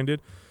growth-minded,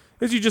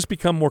 is you just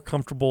become more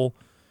comfortable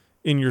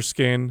in your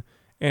skin.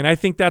 And I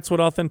think that's what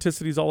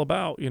authenticity is all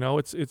about.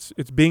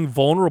 It's being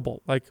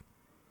vulnerable. Like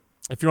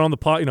if you're on the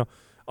pod,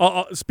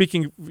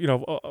 speaking,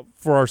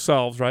 for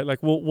ourselves, right? Like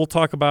we'll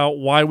talk about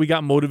why we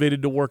got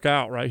motivated to work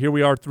out, right? Here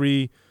we are,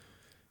 three,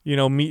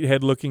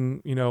 meathead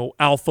looking,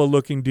 alpha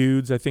looking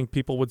dudes, I think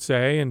people would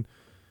say. And,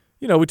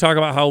 we talk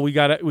about how we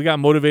got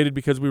motivated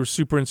because we were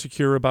super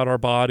insecure about our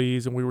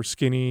bodies and we were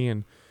skinny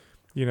and,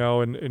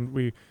 and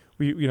we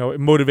it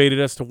motivated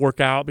us to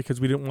work out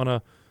because we didn't want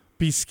to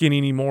be skinny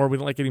anymore. We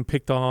didn't like getting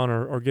picked on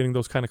or getting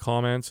those kind of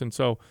comments. And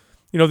so,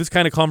 this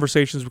kind of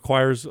conversations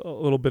requires a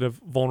little bit of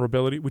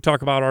vulnerability. We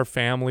talk about our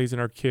families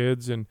and our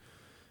kids and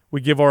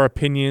we give our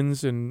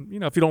opinions. And,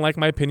 if you don't like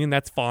my opinion,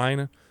 that's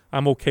fine.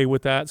 I'm okay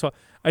with that. So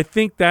I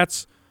think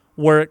that's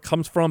where it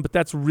comes from, but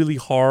that's really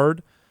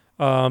hard.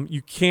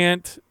 You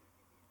can't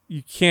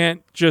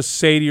just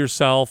say to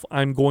yourself,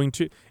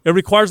 it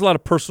requires a lot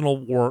of personal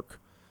work.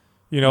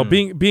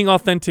 Being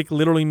authentic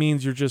literally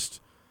means you're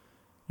just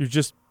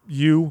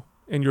you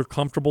and you're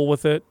comfortable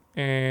with it.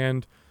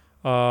 And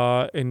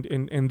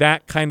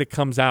that kind of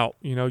comes out,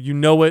 you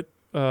know it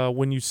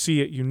when you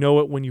see it,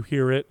 it when you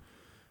hear it.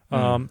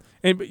 And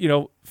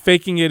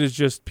faking it is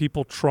just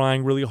people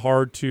trying really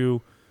hard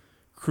to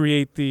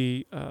create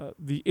the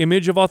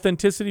image of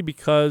authenticity,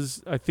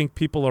 because I think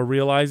people are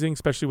realizing,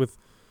 especially with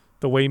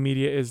the way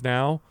media is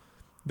now,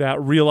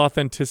 that real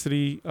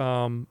authenticity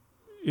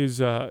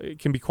it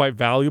can be quite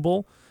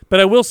valuable. But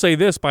I will say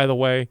this, by the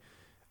way,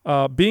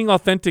 being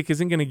authentic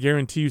isn't going to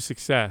guarantee you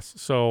success.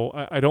 So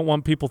I don't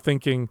want people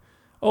thinking,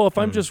 oh, if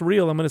I'm just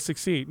real, I'm going to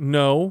succeed.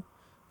 No,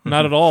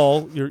 not at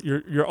all.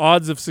 Your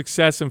odds of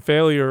success and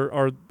failure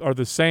are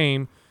the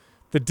same.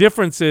 The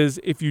difference is,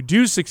 if you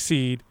do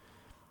succeed,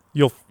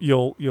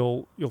 it'll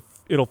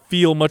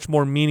feel much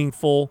more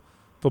meaningful.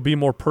 There'll be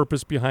more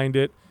purpose behind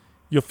it.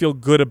 You'll feel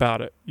good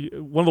about it.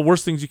 One of the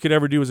worst things you could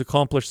ever do is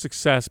accomplish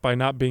success by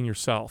not being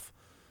yourself.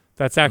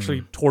 That's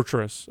actually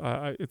torturous.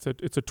 It's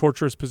a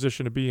torturous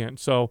position to be in.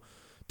 So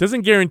it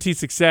doesn't guarantee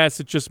success.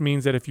 It just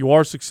means that if you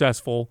are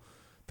successful,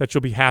 that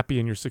you'll be happy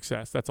in your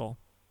success. That's all.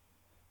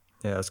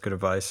 Yeah, that's good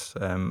advice.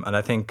 And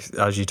I think,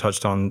 as you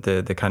touched on,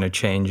 the kind of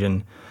change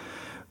in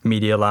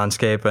media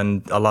landscape,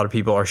 and a lot of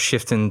people are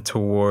shifting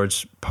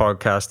towards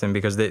podcasting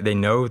because they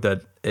know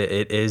that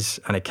it is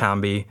and it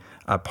can be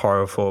a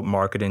powerful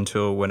marketing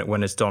tool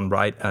when it's done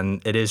right.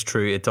 And it is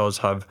true, it does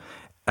have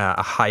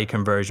a high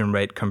conversion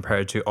rate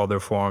compared to other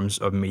forms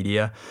of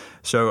media.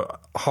 So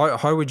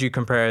how would you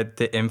compare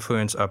the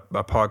influence a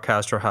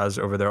podcaster has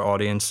over their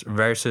audience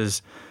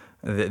versus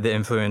the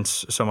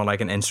influence someone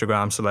like an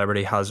Instagram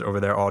celebrity has over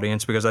their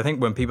audience? Because I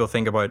think when people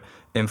think about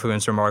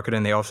influencer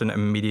marketing, they often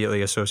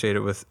immediately associate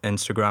it with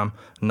Instagram,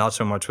 not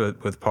so much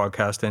with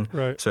podcasting.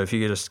 Right. So if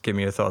you could just give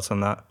me your thoughts on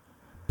that.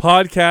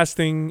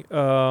 Podcasting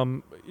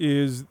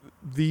is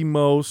the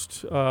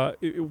most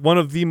one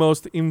of the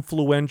most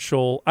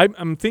influential.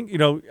 I'm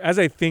thinking, as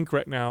I think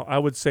right now, I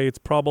would say it's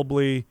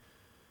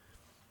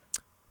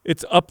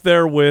up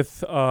there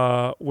with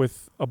a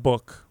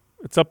book.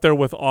 It's up there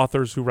with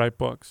authors who write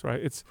books,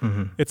 right? It's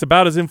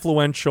about as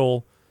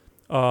influential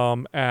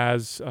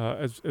as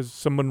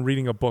someone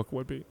reading a book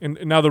would be. And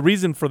now the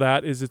reason for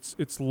that is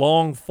it's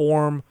long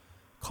form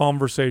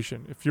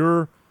conversation. If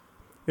you're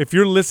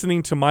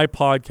listening to my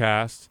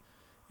podcast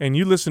and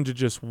you listen to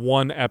just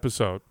one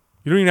episode,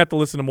 you don't even have to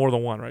listen to more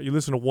than one, right? You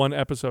listen to one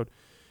episode.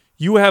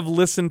 You have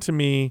listened to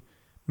me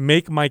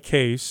make my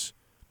case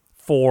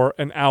for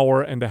an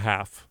hour and a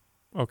half,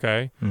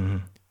 okay?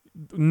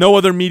 No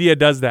other media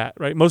does that,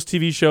 right? Most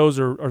TV shows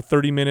are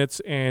 30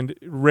 minutes, and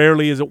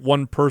rarely is it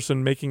one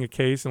person making a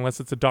case unless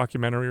it's a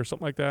documentary or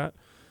something like that.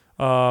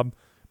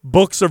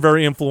 Books are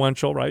very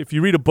influential, right? If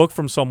you read a book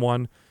from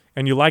someone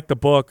and you like the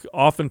book,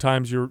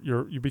 oftentimes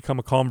you become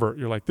a convert.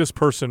 You're like, this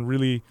person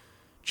really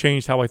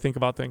changed how I think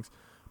about things.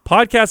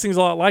 Podcasting is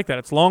a lot like that.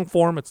 It's long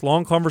form. It's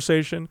long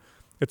conversation.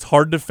 It's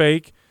hard to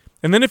fake.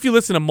 And then if you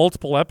listen to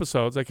multiple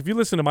episodes, like if you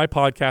listen to my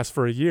podcast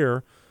for a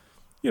year,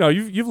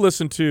 you've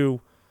listened to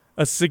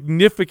a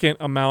significant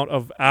amount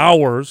of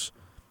hours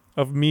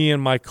of me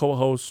and my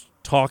co-host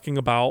talking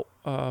about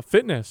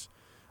fitness.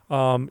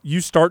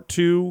 You start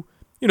to,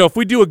 if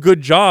we do a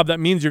good job,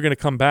 that means you're going to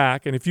come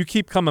back. And if you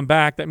keep coming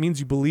back, that means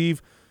you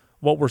believe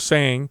what we're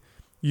saying.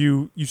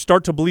 You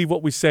start to believe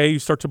what we say. You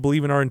start to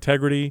believe in our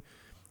integrity.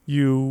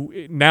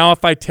 Now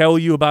if I tell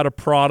you about a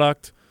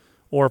product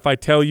or if I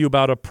tell you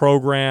about a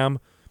program,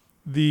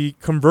 the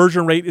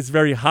conversion rate is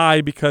very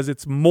high because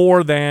it's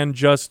more than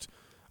just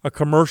a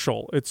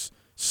commercial. It's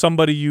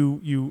somebody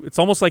it's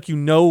almost like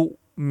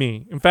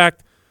me. In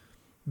fact,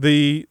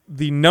 the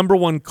number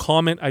one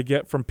comment I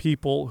get from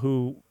people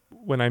who,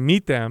 when I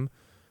meet them,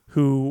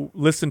 who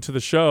listen to the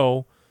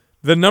show,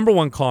 the number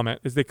one comment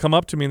is they come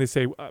up to me and they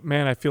say,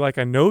 man, I feel like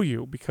I know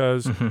you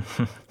because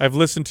I've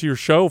listened to your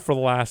show for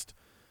the last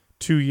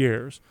 2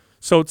 years.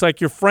 So it's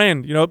like your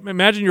friend,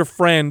 imagine your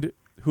friend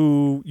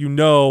who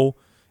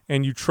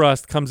and you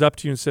trust comes up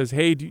to you and says,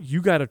 hey,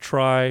 you got to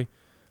try,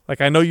 like,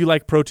 I know you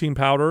like protein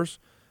powders,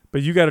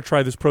 but you got to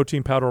try this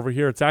protein powder over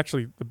here. It's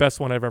actually the best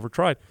one I've ever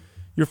tried.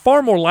 You're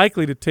far more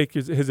likely to take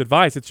his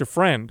advice. It's your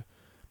friend,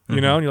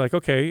 and you're like,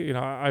 okay,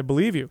 I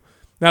believe you.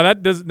 Now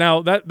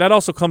that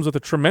also comes with a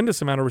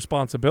tremendous amount of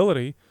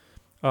responsibility.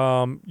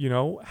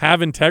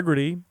 Have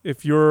integrity.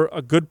 If you're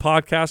a good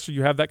podcaster,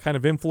 you have that kind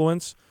of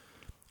influence.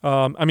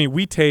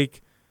 We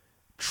take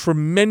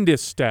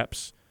tremendous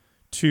steps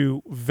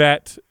to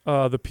vet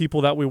the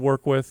people that we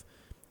work with,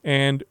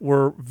 and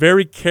we're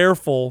very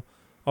careful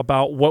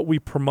about what we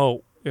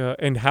promote.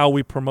 And how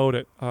we promote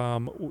it.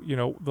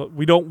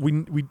 We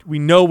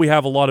know we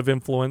have a lot of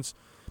influence,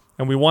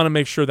 and we want to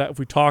make sure that if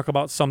we talk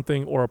about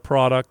something or a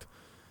product,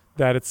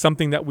 that it's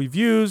something that we've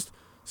used,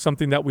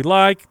 something that we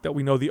like, that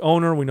we know the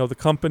owner, we know the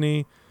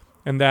company,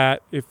 and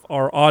that if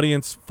our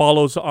audience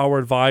follows our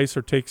advice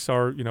or takes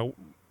our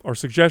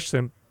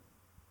suggestion,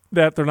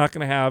 that they're not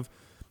going to have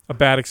a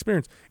bad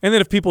experience. And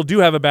then if people do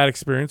have a bad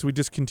experience, we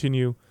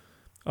discontinue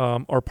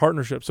our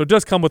partnership. So it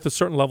does come with a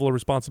certain level of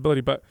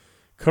responsibility, but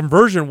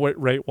conversion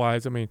rate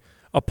wise,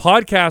 a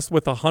podcast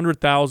with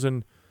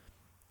 100,000,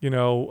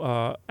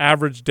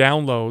 average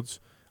downloads,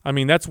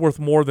 that's worth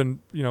more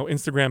than,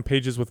 Instagram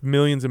pages with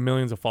millions and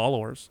millions of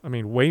followers.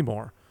 Way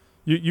more.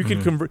 You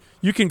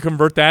can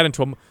convert that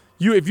into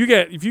if you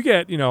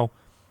get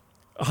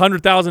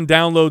 100,000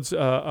 downloads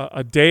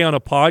a day on a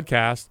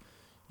podcast,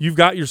 you've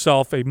got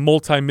yourself a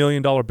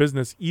multi-million-dollar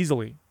business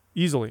easily,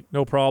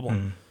 no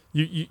problem.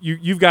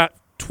 You've got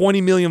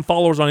 20 million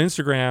followers on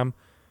Instagram.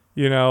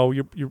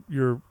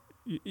 You're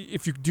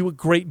if you do a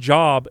great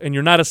job and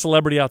you're not a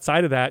celebrity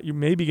outside of that, you're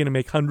maybe going to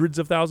make hundreds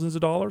of thousands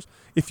of dollars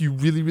if you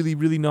really, really,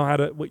 really know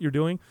what you're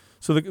doing.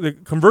 So the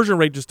conversion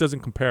rate just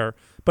doesn't compare.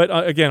 But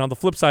again, on the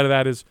flip side of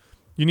that is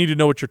you need to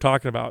know what you're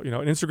talking about. An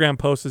Instagram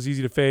post is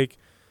easy to fake.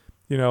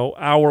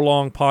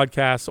 Hour-long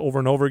podcasts over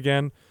and over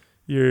again.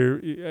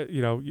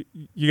 You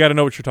got to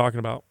know what you're talking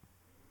about.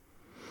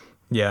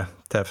 Yeah,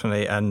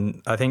 definitely.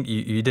 And I think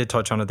you did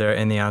touch on it there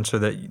in the answer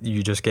that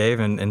you just gave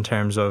in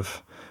terms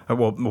of,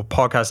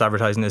 podcast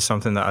advertising is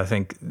something that I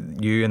think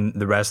you and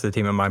the rest of the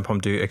team at Mind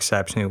Pump do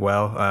exceptionally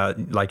well.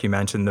 Like you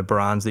mentioned, the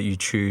brands that you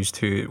choose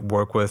to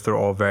work with are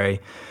all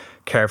very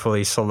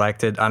carefully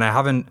selected. And I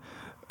haven't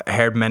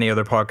heard many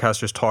other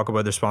podcasters talk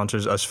about their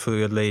sponsors as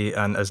fluidly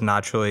and as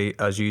naturally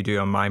as you do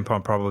on Mind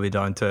Pump, probably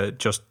down to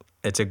just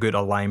it's a good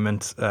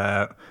alignment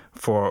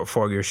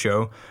for your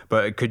show.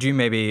 But could you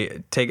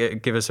maybe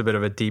give us a bit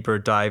of a deeper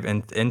dive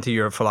into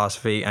your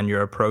philosophy and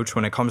your approach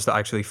when it comes to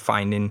actually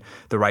finding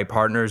the right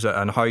partners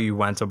and how you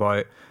went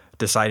about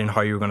deciding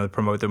how you were going to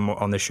promote them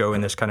on the show in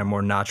this kind of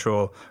more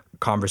natural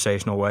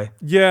conversational way?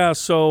 Yeah,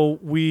 so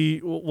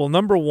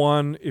number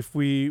one, if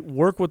we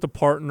work with a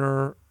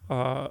partner,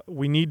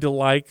 we need to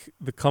like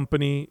the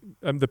company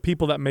and the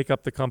people that make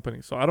up the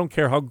company. So I don't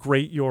care how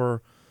great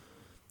your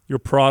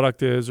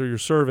product is or your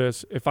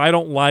service. If I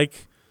don't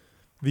like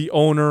the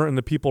owner and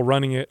the people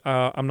running it,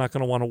 I'm not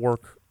going to want to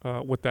work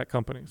with that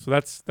company. So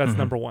that's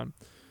number one.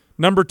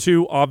 Number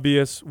two,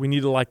 obvious, we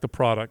need to like the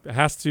product. It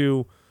has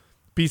to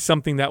be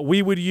something that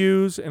we would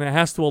use, and it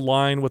has to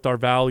align with our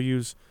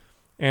values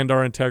and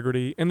our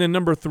integrity. And then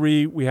number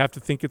three, we have to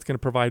think it's going to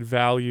provide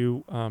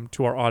value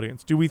to our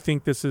audience. Do we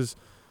think this is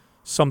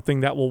something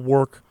that will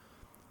work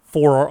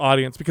for our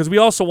audience? Because we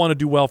also want to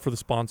do well for the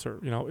sponsor.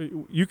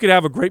 You could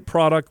have a great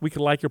product, we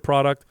could like your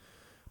product,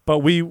 but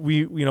we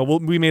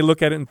may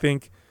look at it and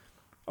think,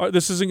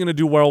 this isn't going to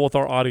do well with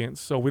our audience,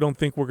 so we don't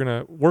think we're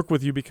going to work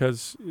with you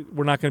because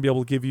we're not going to be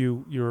able to give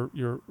you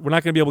we're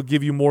not going to be able to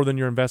give you more than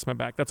your investment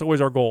back. That's always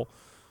our goal,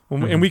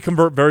 and we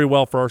convert very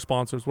well for our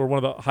sponsors. We're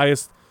one of the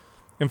highest.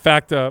 In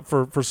fact,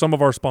 for some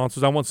of our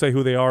sponsors, I won't say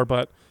who they are,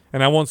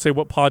 and I won't say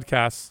what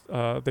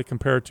podcasts they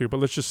compare it to, but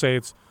let's just say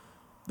it's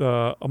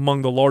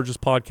among the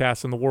largest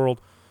podcasts in the world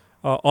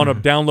on a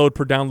download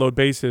per download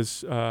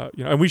basis.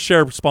 And we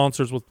share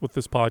sponsors with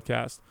this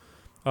podcast.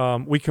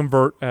 We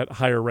convert at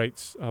higher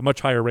rates,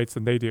 much higher rates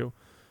than they do.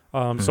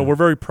 So we're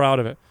very proud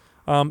of it.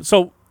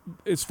 So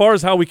as far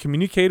as how we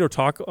communicate or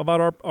talk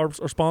about our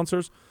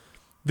sponsors,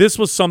 this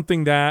was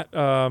something that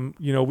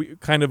we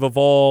kind of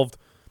evolved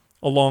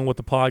along with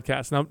the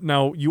podcast.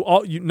 Now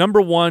you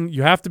number one,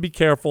 you have to be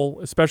careful,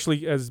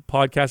 especially as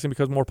podcasting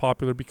becomes more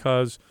popular,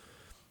 because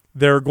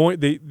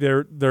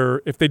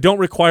if they don't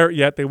require it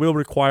yet, they will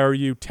require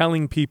you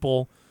telling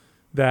people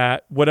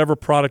that whatever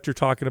product you're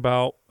talking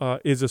about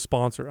is a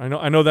sponsor.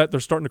 I know that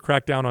they're starting to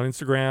crack down on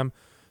Instagram.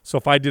 So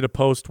if I did a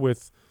post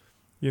with,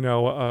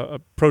 a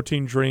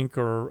protein drink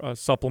or a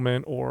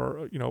supplement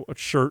or a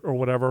shirt or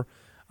whatever,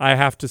 I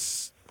have to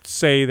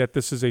say that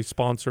this is a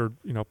sponsored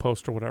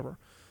post or whatever.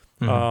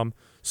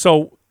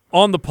 So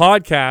on the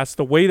podcast,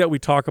 the way that we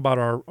talk about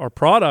our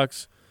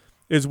products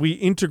is we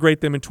integrate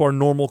them into our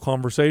normal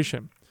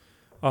conversation.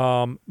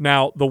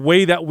 Now, the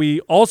way that we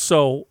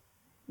also,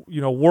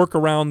 work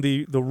around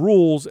the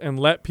rules and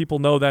let people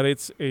know that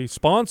it's a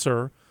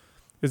sponsor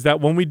is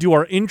that when we do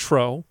our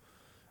intro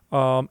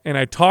and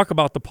I talk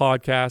about the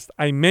podcast,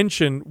 I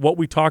mention what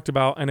we talked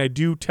about, and I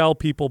do tell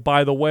people,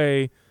 by the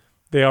way,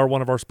 they are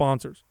one of our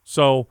sponsors.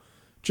 So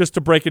just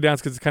to break it down,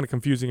 because it's kind of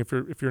confusing if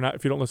you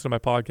don't listen to my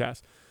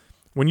podcast.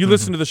 When you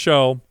listen to the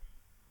show,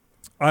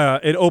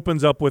 it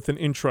opens up with an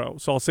intro.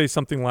 So I'll say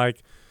something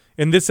like,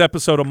 in this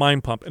episode of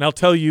Mind Pump, and I'll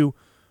tell you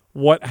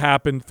what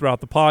happened throughout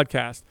the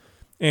podcast.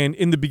 And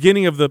in the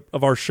beginning of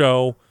our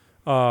show,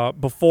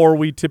 before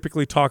we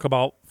typically talk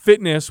about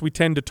fitness, we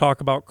tend to talk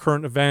about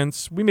current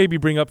events. We maybe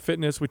bring up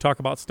fitness. We talk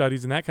about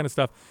studies and that kind of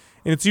stuff.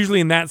 And it's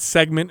usually in that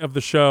segment of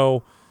the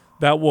show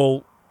that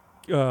will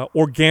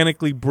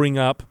organically bring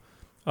up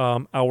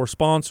our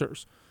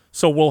sponsors.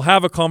 So we'll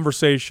have a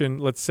conversation,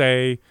 let's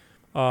say,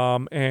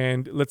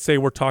 and let's say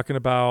we're talking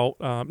about,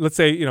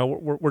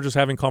 we're just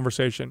having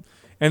conversation.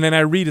 And then I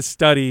read a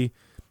study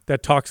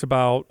that talks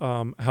about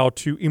how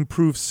to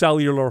improve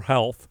cellular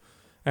health,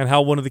 and how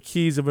one of the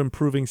keys of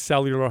improving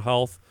cellular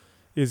health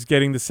is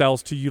getting the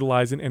cells to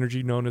utilize an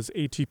energy known as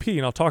ATP.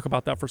 And I'll talk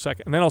about that for a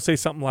second. And then I'll say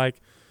something like,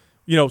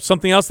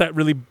 something else that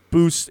really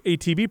boosts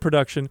ATP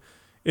production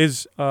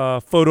is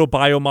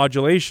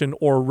photobiomodulation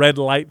or red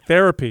light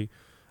therapy.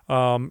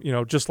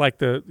 Just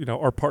like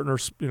our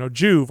partners,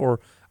 Joovv, or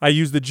I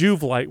use the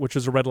Joovv light, which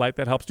is a red light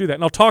that helps do that.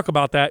 And I'll talk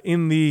about that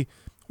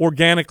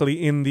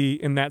organically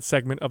in that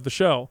segment of the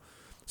show.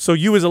 So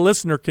you as a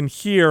listener can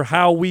hear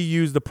how we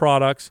use the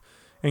products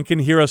and can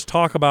hear us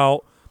talk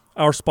about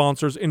our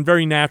sponsors in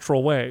very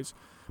natural ways.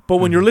 But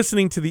when you're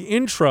listening to the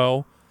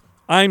intro,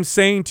 I'm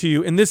saying to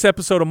you, in this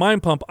episode of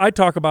Mind Pump, I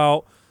talk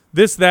about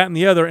this, that, and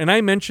the other, and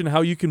I mention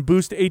how you can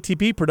boost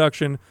ATP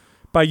production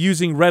by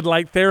using red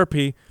light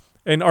therapy,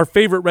 and our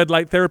favorite red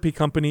light therapy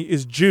company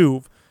is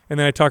Joovv, and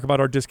then I talk about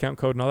our discount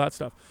code and all that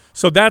stuff.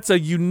 So that's a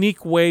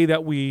unique way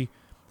that we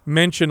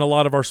mention a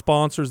lot of our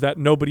sponsors that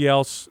nobody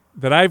else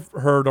that I've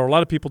heard, or a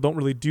lot of people don't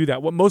really do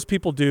that. What most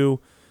people do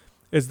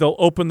is they'll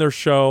open their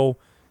show,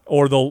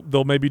 or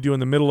they'll maybe do in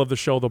the middle of the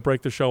show, they'll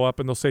break the show up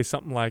and they'll say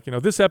something like,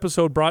 this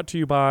episode brought to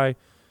you by,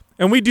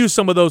 and we do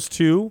some of those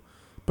too,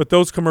 but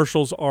those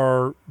commercials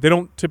they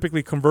don't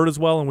typically convert as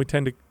well, and we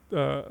tend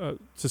to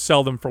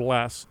sell them for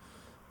less.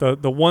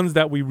 The ones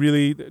that we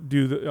really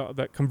do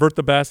that convert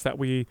the best,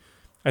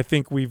 I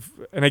think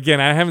and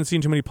again, I haven't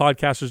seen too many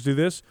podcasters do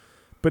this,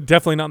 but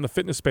definitely not in the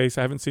fitness space.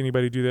 I haven't seen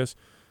anybody do this,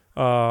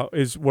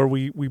 is where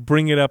we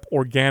bring it up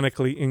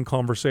organically in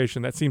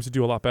conversation. That seems to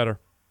do a lot better.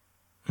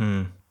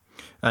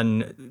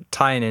 And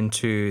tying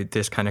into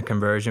this kind of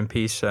conversion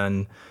piece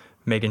and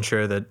making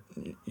sure that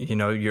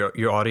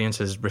your audience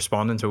is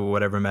responding to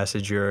whatever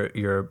message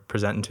you're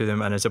presenting to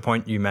them. And it's a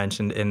point you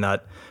mentioned in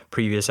that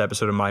previous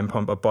episode of Mind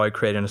Pump about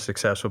creating a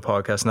successful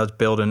podcast, and that's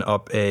building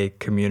up a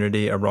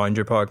community around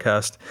your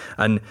podcast.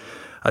 And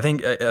I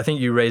think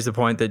you raised the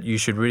point that you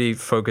should really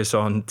focus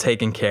on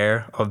taking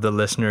care of the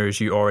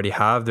listeners you already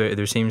have.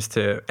 There seems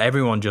to,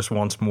 everyone just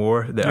wants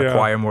more. They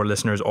acquire more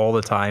listeners all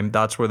the time.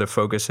 That's where the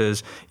focus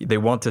is. They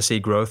want to see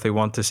growth. They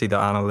want to see the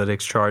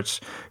analytics charts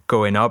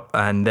going up,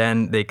 and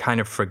then they kind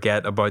of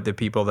forget about the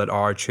people that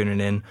are tuning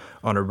in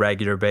on a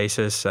regular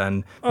basis,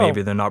 and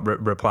maybe they're not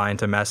replying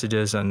to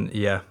messages. And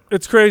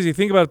it's crazy.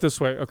 Think about it this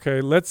way.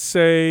 Okay, let's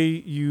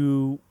say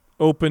you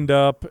opened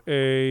up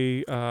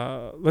a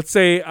let's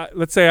say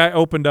I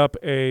opened up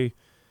a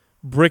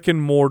brick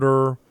and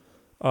mortar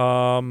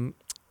health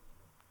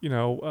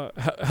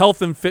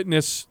and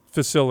fitness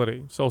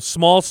facility. So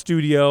small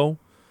studio,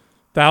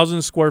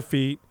 1,000 square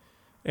feet,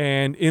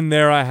 and in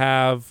there I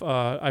have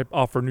I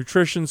offer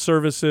nutrition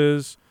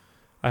services,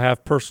 I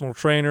have personal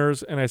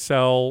trainers, and I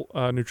sell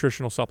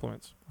nutritional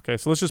supplements. Okay,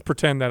 so let's just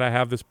pretend that I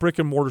have this brick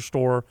and mortar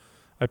store.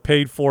 I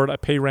paid for it, I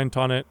pay rent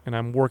on it, and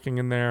I'm working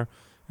in there,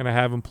 and I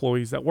have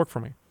employees that work for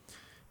me.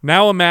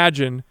 Now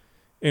imagine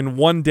in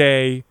one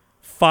day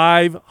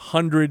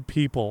 500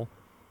 people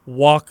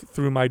walk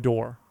through my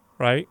door,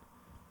 right?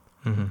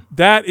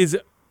 That is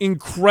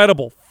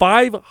incredible.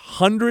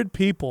 500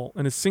 people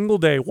in a single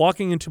day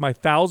walking into my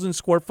 1,000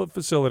 square foot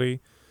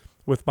facility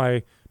with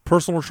my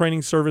personal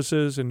training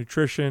services and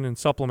nutrition and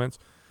supplements.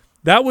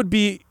 That would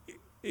be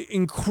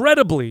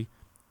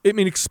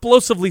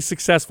explosively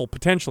successful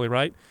potentially,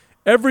 right?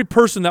 Every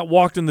person that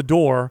walked in the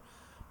door,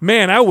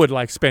 man, I would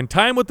spend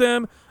time with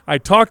them.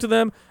 I'd talk to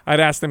them. I'd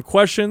ask them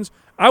questions.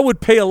 I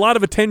would pay a lot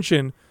of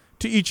attention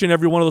to each and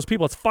every one of those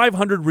people. It's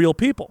 500 real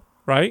people,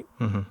 right?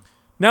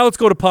 Now let's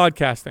go to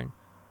podcasting.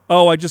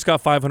 Oh, I just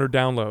got 500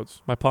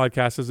 downloads. My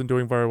podcast isn't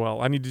doing very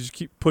well. I need to just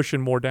keep pushing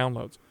more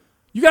downloads.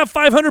 You got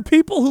 500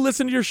 people who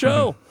listen to your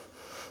show.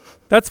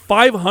 That's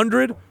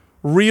 500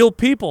 real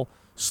people.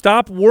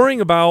 Stop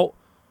worrying about,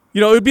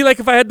 it would be like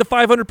if I had the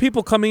 500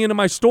 people coming into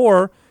my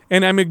store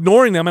and I'm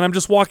ignoring them and I'm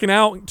just walking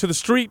out to the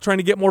street trying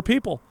to get more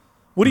people.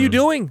 What are you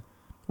doing?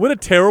 What a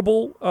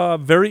terrible,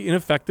 very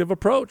ineffective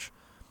approach.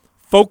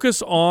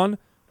 Focus on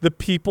the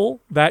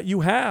people that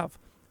you have.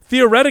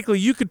 Theoretically,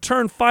 you could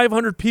turn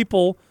 500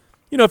 people,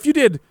 if you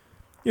did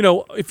a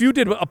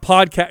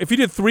podcast, if you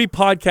did 3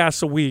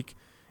 podcasts a week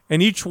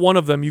and each one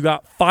of them you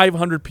got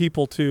 500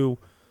 people to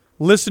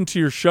listen to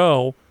your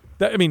show,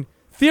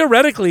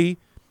 theoretically,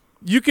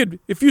 you could,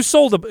 if you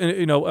sold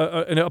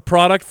a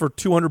product for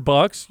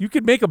 $200, you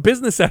could make a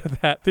business out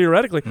of that.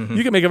 Theoretically,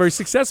 you could make a very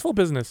successful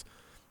business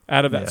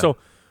out of that. So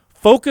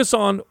focus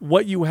on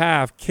what you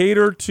have.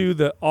 Cater to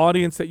the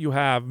audience that you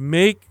have.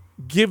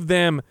 Give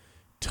them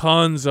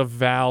tons of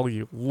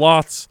value,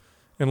 lots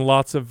and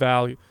lots of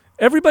value.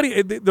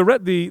 Everybody,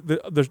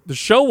 the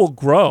show will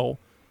grow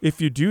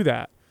if you do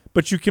that.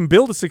 But you can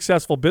build a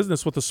successful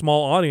business with a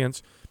small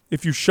audience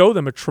if you show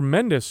them a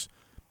tremendous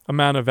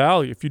amount of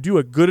value. If you do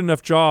a good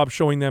enough job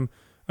showing them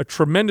a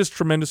tremendous,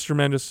 tremendous,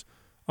 tremendous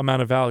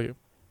amount of value.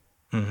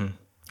 And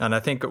I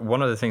think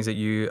one of the things that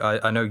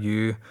I know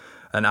you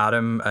and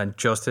Adam and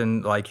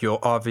Justin, you'll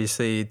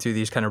obviously do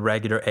these kind of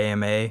regular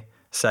AMA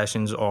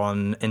sessions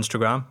on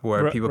Instagram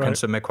where people can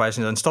submit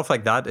questions, and stuff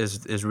like that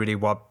is really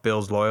what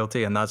builds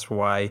loyalty, and that's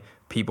why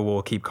people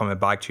will keep coming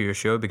back to your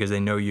show, because they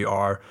know you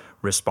are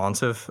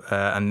responsive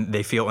and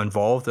they feel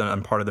involved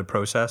and part of the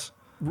process.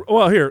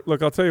 Well, here,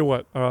 look, I'll tell you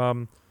what.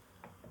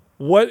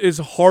 What is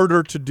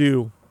harder to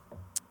do?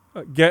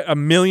 Get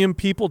 1 million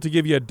people to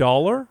give you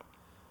 $1,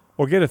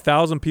 or get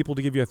 1,000 people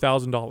to give you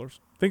 $1,000?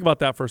 Think about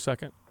that for a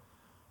second.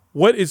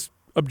 What is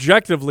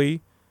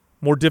objectively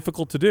more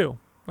difficult to do?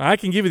 I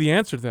can give you the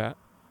answer to that.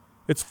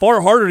 It's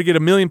far harder to get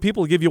 1 million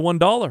people to give you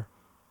 $1.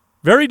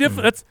 Very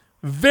different. That's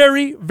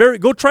very, very.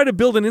 Go try to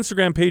build an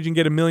Instagram page and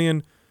get 1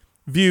 million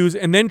views,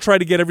 and then try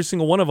to get every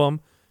single one of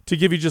them to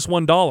give you just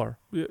 $1.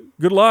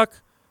 Good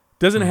luck.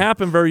 Doesn't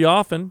happen very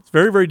often. It's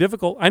very, very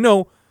difficult. I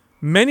know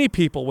many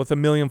people with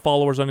 1 million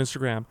followers on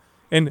Instagram,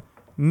 and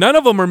none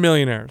of them are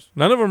millionaires.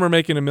 None of them are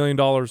making $1 million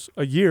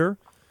a year.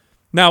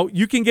 Now,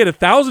 you can get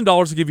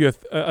 $1,000 to give you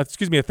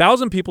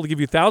 1,000 people to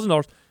give you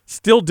 $1,000.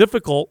 Still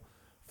difficult.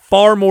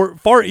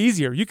 Far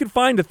easier. You could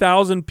find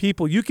 1,000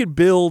 people. You could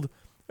build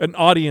an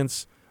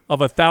audience of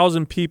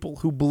 1,000 people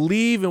who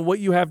believe in what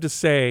you have to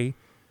say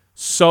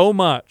so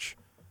much,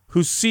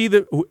 who see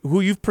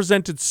who you've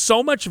presented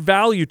so much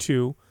value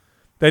to,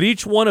 that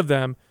each one of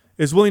them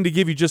is willing to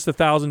give you just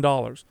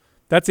 $1,000.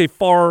 That's a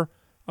far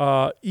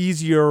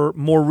easier,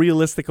 more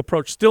realistic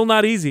approach. Still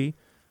not easy,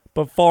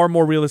 but far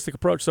more realistic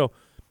approach. So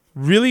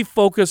really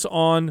focus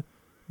on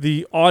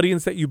the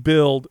audience that you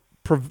build,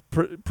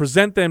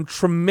 present them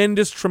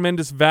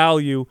tremendous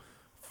value,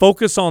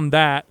 focus on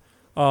that,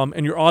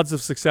 and your odds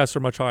of success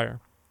are much higher.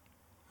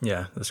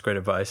 Yeah, that's great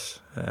advice.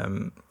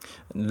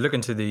 Look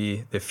into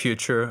the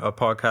future of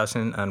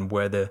podcasting and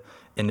where the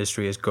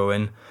industry is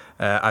going.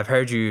 I've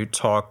heard you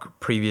talk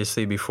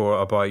previously before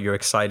about you're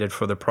excited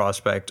for the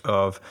prospect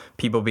of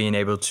people being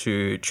able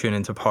to tune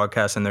into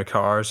podcasts in their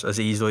cars as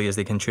easily as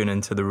they can tune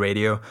into the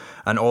radio,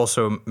 and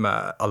also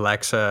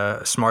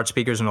Alexa, smart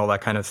speakers and all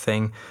that kind of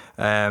thing.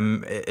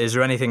 Is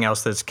there anything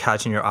else that's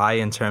catching your eye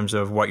in terms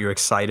of what you're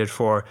excited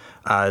for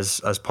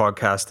as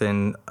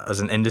podcasting as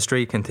an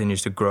industry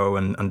continues to grow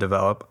and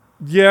develop?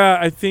 Yeah,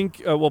 I think,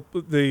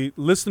 the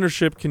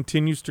listenership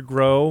continues to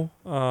grow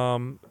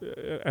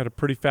at a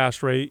pretty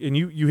fast rate. And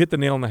you hit the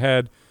nail on the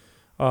head.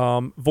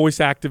 Voice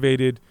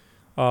activated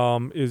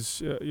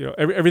is,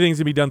 everything's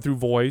going to be done through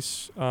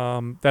voice.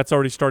 That's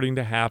already starting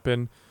to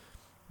happen.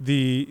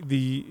 The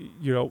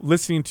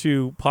listening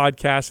to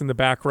podcasts in the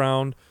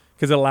background,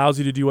 because it allows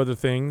you to do other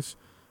things,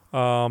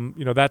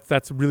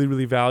 that's really,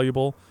 really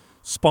valuable.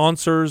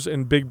 Sponsors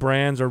and big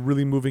brands are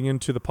really moving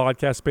into the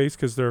podcast space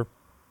because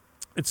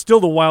it's still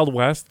the Wild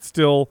West. It's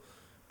still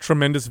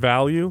tremendous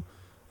value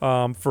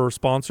for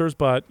sponsors,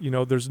 but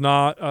there's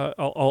not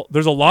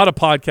there's a lot of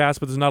podcasts,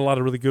 but there's not a lot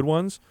of really good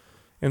ones,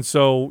 and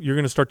so you're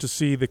going to start to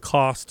see the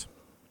cost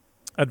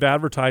of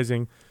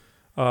advertising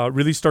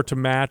really start to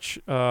match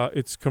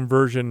its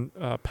conversion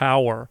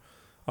power,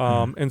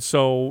 and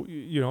so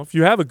if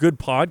you have a good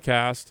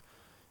podcast,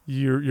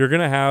 you're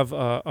going to have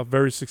a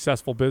very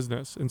successful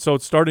business, and so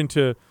it's starting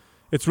to.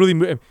 It's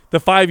really the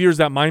 5 years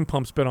that Mind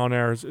Pump's been on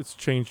air. It's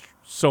changed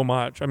so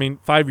much. I mean,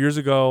 5 years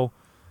ago,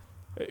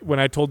 when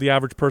I told the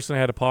average person I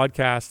had a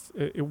podcast,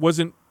 it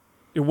wasn't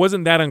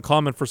that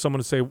uncommon for someone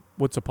to say,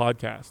 "What's a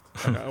podcast?"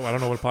 Like, oh, I don't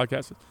know what a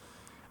podcast is.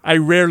 I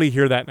rarely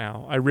hear that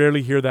now. I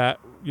rarely hear that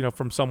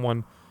from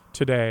someone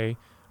today.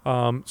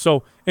 And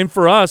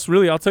for us,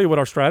 really, I'll tell you what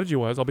our strategy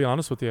was. I'll be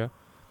honest with you.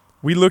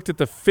 We looked at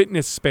the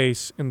fitness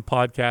space in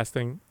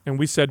podcasting, and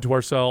we said to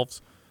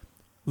ourselves,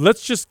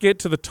 let's just get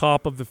to the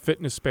top of the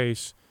fitness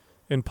space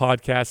in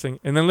podcasting,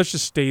 and then let's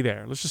just stay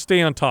there. Let's just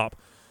stay on top.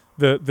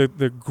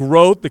 The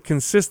growth, the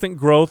consistent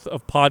growth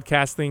of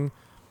podcasting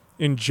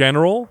in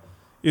general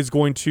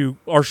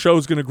our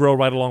show's going to grow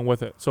right along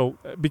with it. So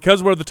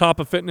because we're at the top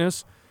of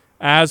fitness,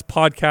 as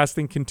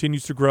podcasting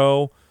continues to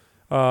grow,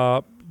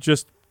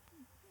 just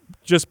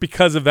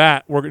because of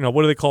that, we're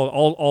what do they call it?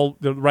 All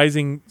the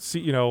rising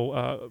sea,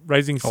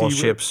 rising sea. All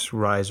ships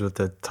rise with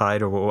the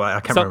tide, or what?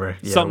 I can't remember.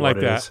 Yeah, something like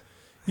that.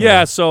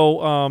 Yeah,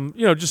 so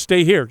just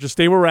stay here, just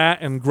stay where we're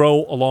at, and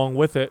grow along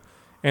with it,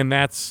 and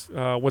that's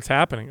what's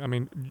happening. I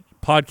mean,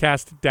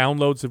 podcast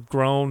downloads have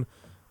grown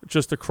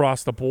just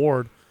across the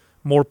board.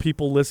 More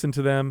people listen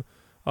to them.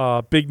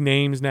 Big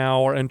names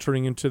now are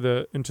entering into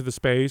the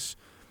space.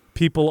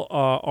 People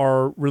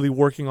are really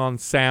working on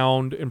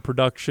sound and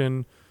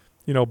production.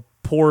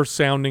 Poor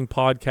sounding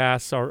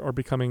podcasts are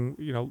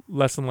becoming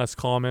less and less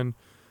common.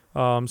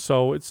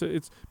 So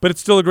but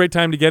it's still a great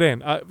time to get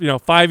in.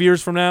 5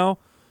 years from now.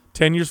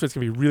 10 years, it's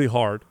going to be really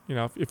hard.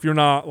 If you're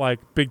not like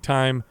big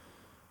time,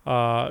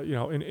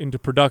 into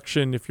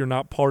production, if you're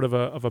not part of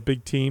a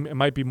big team, it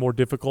might be more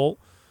difficult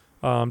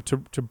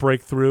to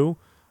break through.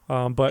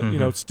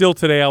 But still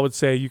today, I would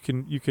say you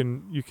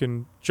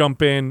can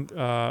jump in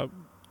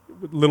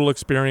with little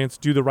experience,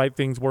 do the right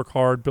things, work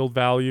hard, build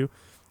value,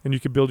 and you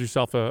can build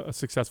yourself a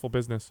successful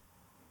business.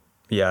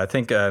 Yeah, I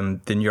think the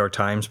New York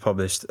Times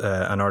published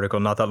an article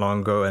not that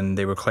long ago, and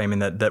they were claiming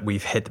that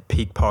we've hit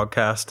peak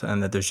podcast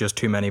and that there's just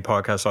too many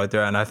podcasts out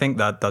there. And I think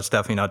that's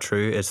definitely not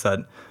true. It's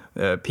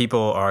that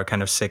people are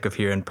kind of sick of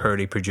hearing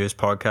poorly produced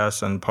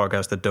podcasts and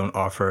podcasts that don't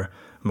offer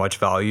much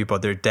value,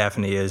 but there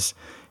definitely is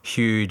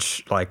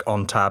huge, like,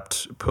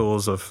 untapped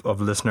pools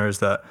of listeners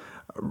that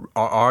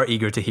are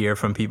eager to hear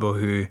from people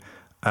who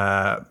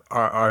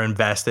are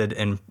invested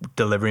in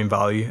delivering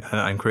value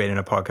and creating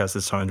a podcast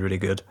that sounds really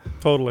good.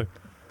 Totally.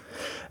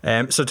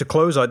 So to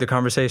close out the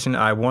conversation,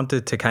 I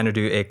wanted to kind of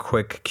do a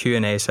quick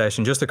Q&A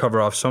session just to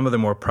cover off some of the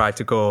more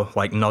practical,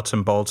 like, nuts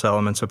and bolts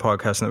elements of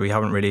podcasting that we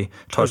haven't really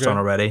touched on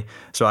already.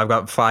 So I've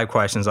got 5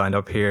 questions lined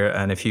up here,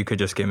 and if you could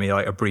just give me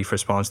like a brief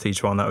response to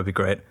each one, that would be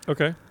great.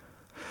 Okay.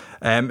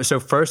 So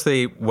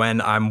firstly,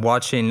 when I'm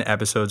watching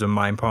episodes of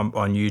Mind Pump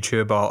on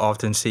YouTube, I'll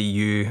often see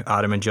you,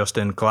 Adam and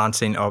Justin,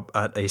 glancing up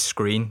at a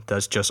screen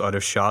that's just out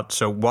of shot.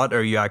 So what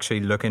are you actually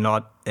looking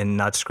at in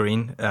that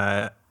screen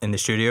in the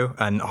studio,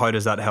 and how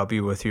does that help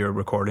you with your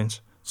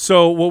recordings?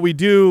 So what we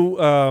do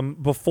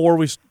before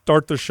we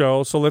start the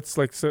show, so let's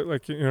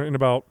in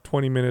about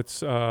 20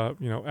 minutes,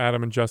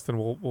 Adam and Justin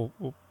will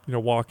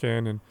walk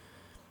in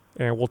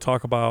and we'll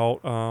talk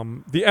about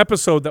the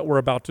episode that we're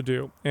about to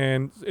do.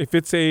 And if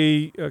it's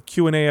a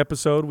Q&A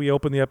episode, we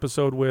open the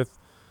episode with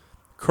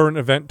current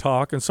event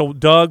talk. And so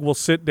Doug will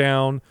sit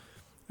down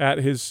at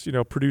his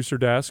producer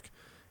desk,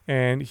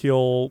 and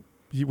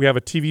we have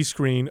a TV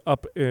screen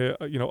up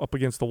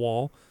against the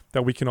wall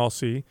that we can all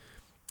see.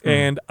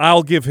 And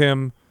I'll give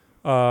him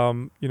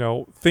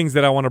things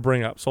that I want to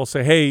bring up. So I'll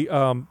say, hey,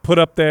 put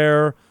up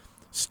there,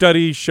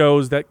 study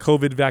shows that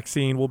COVID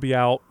vaccine will be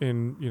out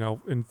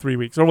in 3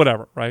 weeks or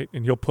whatever, right?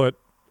 And he'll put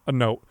a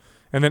note.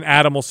 And then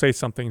Adam will say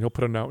something, and he'll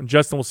put a note. And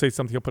Justin will say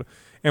something,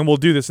 and we'll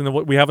do this. And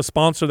then we have a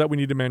sponsor that we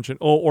need to mention.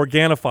 Oh,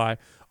 Organifi.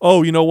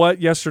 Oh, you know what?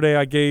 Yesterday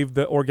I gave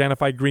the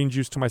Organifi green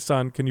juice to my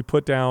son. Can you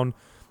put down,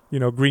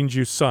 green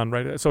juice son,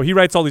 right? So he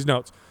writes all these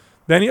notes.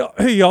 Then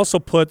he also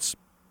puts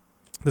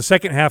the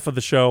second half of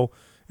the show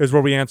is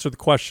where we answer the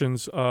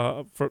questions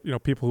for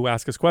people who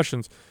ask us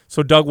questions.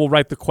 So Doug will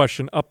write the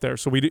question up there.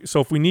 So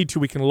if we need to,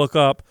 we can look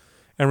up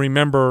and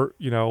remember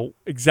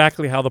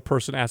exactly how the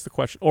person asked the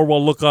question, or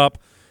we'll look up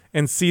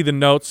and see the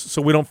notes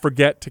so we don't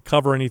forget to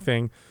cover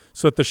anything,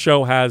 so that the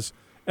show has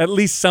at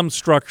least some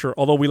structure.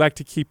 Although we like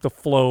to keep the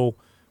flow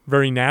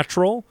very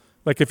natural.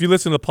 Like if you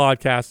listen to the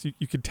podcast,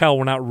 you can tell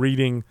we're not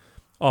reading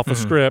off a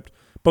script,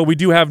 but we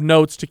do have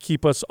notes to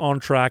keep us on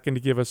track and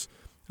to give us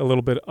a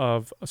little bit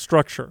of a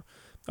structure.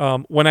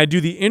 When I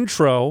do the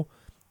intro,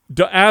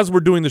 as we're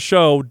doing the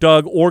show,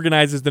 Doug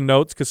organizes the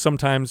notes, because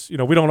sometimes,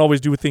 we don't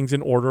always do things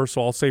in order.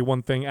 So I'll say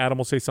one thing, Adam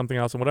will say something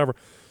else, and whatever.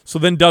 So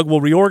then Doug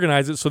will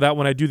reorganize it so that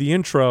when I do the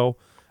intro,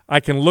 I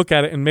can look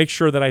at it and make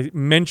sure that I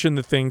mention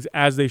the things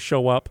as they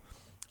show up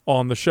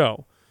on the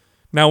show.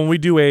 Now, when we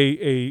do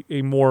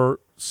a more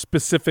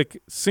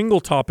specific single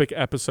topic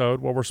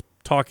episode where we're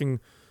talking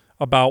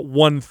about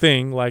one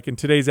thing, like in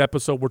today's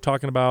episode, we're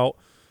talking about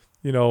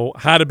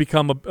how to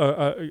become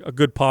a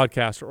good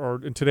podcaster,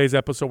 or in today's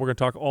episode, we're going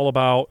to talk all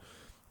about,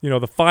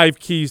 the 5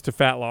 keys to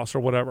fat loss or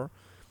whatever.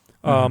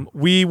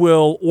 We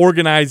will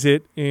organize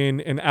it in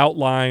an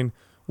outline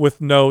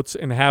with notes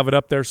and have it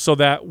up there so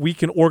that we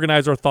can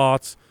organize our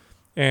thoughts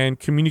and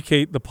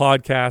communicate the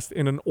podcast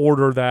in an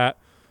order that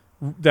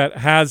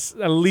has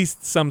at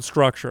least some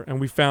structure. And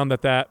we found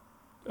that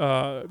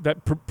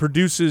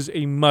produces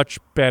a much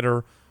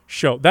better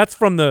show. That's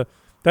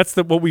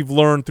what we've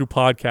learned through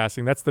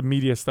podcasting. That's the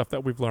media stuff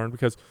that we've learned,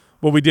 because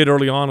what we did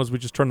early on was we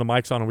just turned the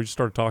mics on and we just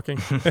started talking,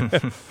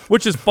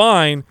 which is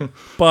fine,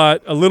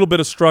 but a little bit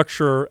of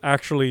structure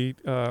actually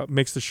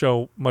makes the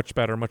show much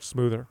better, much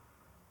smoother.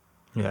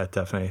 Yeah,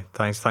 definitely.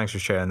 Thanks for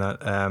sharing that.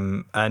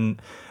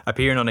 And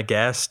appearing as a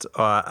guest,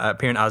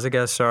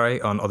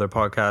 on other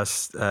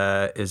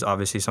podcasts is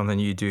obviously something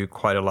you do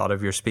quite a lot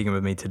of. You're speaking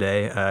with me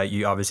today.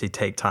 You obviously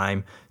take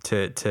time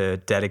to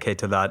dedicate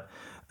to that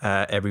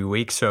every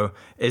week. So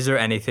is there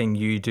anything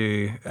you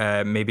do,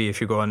 maybe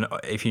if you've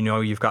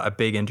got a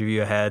big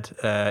interview ahead,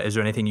 is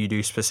there anything you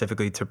do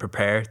specifically to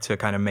prepare to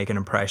kind of make an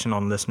impression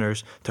on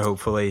listeners to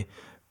hopefully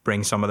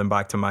bring some of them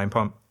back to Mind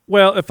Pump?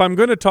 Well, if I'm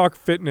going to talk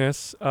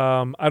fitness,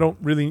 I don't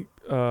really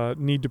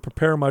need to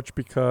prepare much,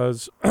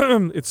 because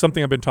it's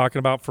something I've been talking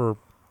about for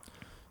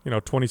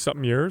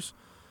 20-something years.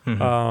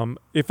 If I'm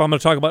going to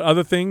talk about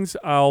other things,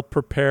 I'll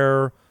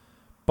prepare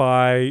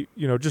by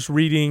just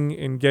reading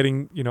and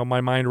getting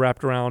my mind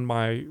wrapped around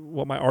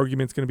what my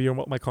argument's going to be and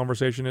what my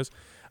conversation is.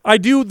 I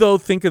do, though,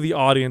 think of the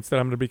audience that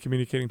I'm going to be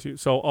communicating to.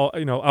 So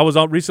I was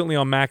recently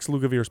on Max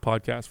Lugavere's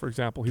podcast, for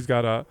example. He's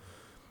got a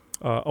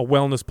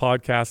wellness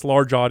podcast,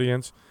 large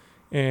audience,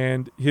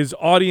 and his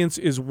audience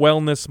is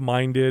wellness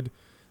minded.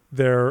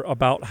 They're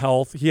about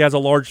health. He has a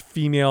large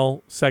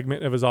female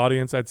segment of his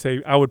audience.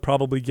 I would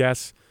probably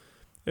guess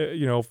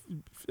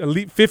at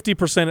least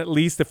 50% at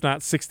least, if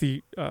not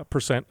 60%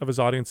 of his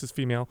audience is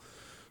female.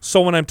 So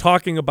when I'm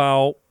talking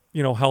about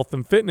health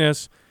and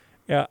fitness,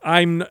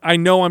 I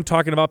know I'm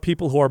talking about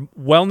people who are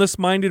wellness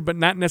minded, but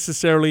not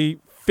necessarily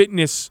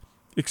fitness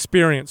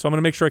experienced. So I'm going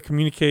to make sure I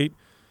communicate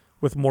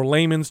with more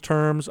layman's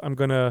terms. I'm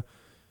going to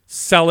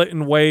sell it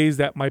in ways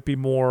that might be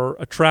more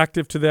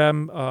attractive to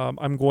them.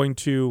 I'm going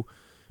to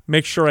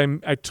make sure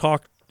I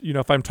talk.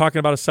 If I'm talking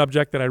about a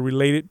subject, that I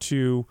relate it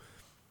to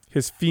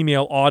his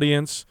female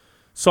audience.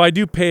 So I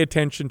do pay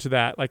attention to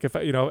that. Like if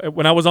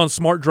when I was on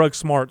Smart Drug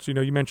Smarts,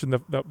 you mentioned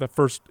the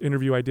first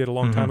interview I did a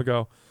long time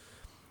ago.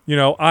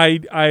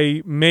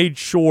 I made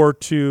sure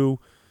to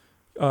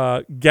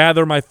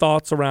gather my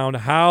thoughts around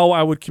how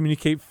I would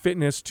communicate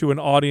fitness to an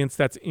audience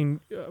that's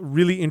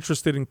really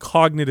interested in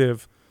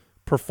cognitive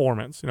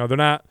performance. They're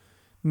not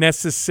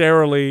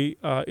necessarily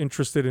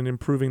interested in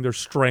improving their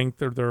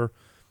strength or their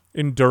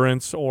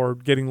endurance or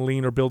getting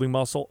lean or building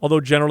muscle. Although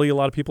generally a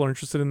lot of people are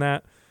interested in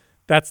that.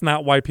 That's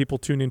not why people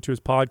tune into his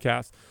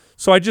podcast.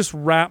 So I just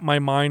wrap my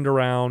mind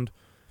around,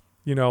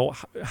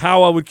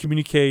 how I would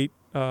communicate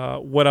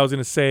what I was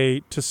going to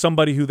say to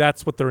somebody who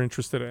that's what they're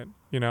interested in,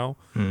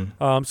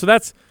 So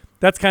that's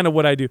kind of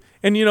what I do.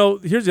 And,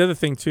 here's the other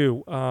thing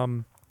too.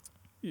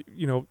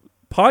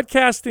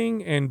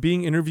 Podcasting and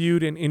being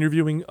interviewed and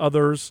interviewing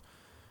others,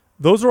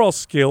 those are all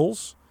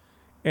skills.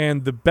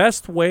 And the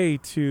best way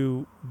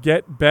to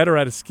get better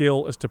at a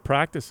skill is to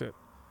practice it.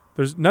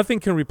 There's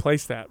nothing can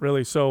replace that,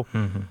 really. So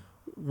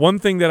one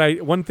thing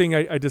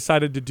I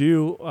decided to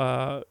do,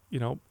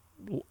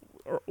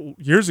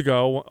 years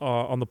ago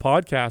on the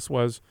podcast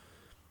was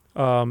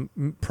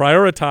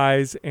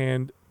prioritize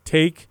and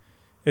take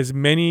as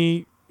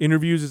many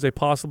interviews as I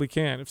possibly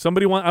can. If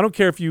somebody I don't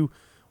care if you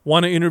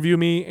want to interview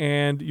me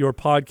and your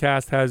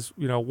podcast has,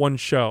 one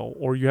show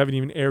or you haven't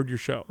even aired your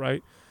show,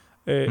 right?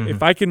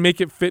 If I can make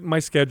it fit in my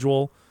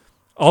schedule,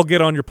 I'll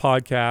get on your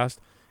podcast.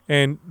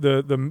 And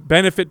the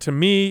benefit to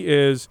me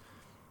is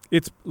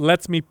it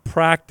lets me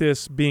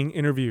practice being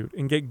interviewed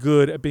and get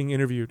good at being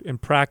interviewed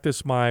and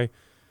practice my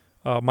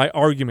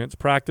arguments,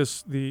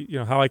 practice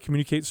how I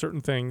communicate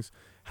certain things,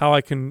 how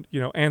I can,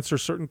 answer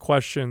certain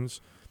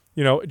questions,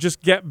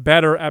 just get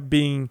better at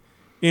being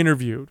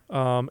interviewed.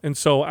 And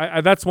so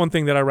that's one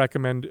thing that I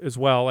recommend as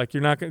well. Like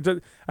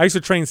I used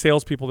to train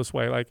salespeople this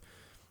way. Like,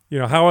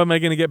 how am I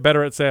going to get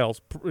better at sales?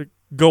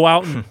 Go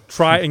out and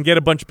try and get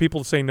a bunch of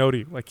people to say no to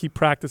you. Like keep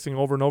practicing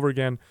over and over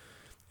again.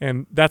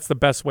 And that's the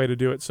best way to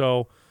do it.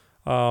 So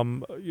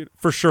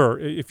for sure,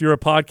 if you're a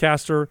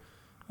podcaster,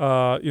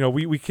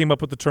 we came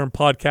up with the term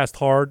podcast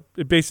hard.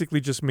 It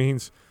basically just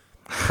means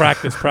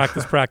practice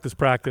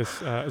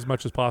as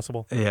much as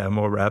possible. Yeah,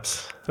 more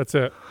reps. That's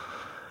it.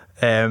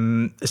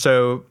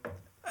 So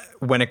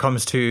when it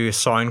comes to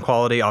sound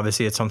quality,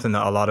 obviously it's something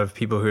that a lot of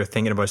people who are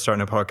thinking about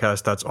starting a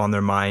podcast, that's on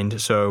their mind.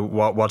 So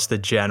what's the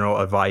general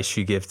advice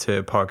you give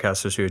to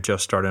podcasters who are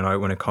just starting out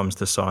when it comes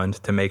to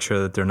sound to make sure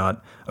that they're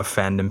not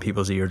offending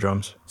people's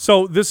eardrums?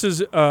 So this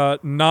is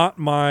not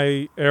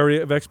my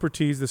area of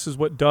expertise. This is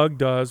what Doug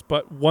does.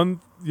 But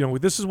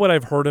this is what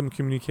I've heard him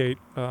communicate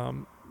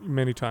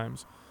many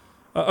times.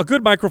 A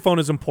good microphone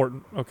is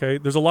important, okay?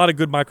 There's a lot of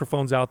good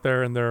microphones out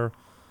there, and they're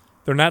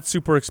not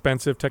super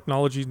expensive.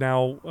 Technology's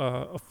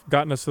now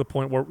gotten us to the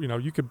point where,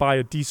 you could buy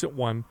a decent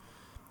one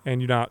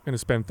and you're not going to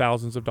spend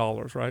thousands of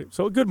dollars, right?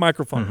 So a good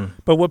microphone. Mm-hmm.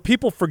 But what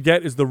people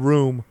forget is the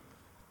room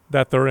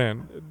that they're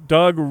in.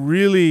 Doug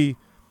really,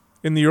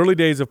 in the early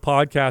days of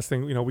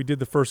podcasting, we did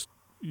the first,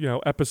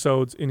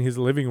 episodes in his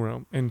living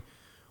room. And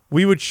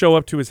we would show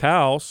up to his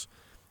house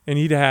and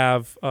he'd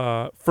have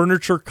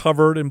furniture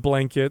covered in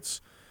blankets.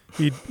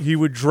 He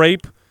would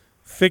drape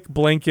thick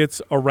blankets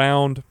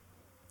around,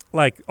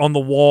 like on the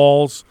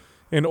walls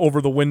and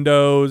over the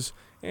windows,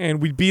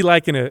 and we'd be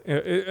like in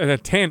a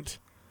tent,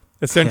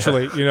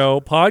 essentially,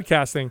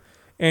 podcasting.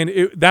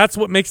 And that's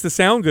what makes the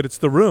sound good. It's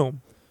the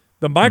room.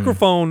 The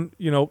microphone,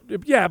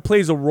 it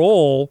plays a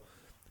role,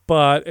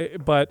 but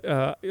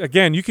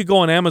again, you could go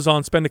on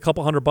Amazon, spend a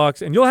couple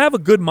 $100, and you'll have a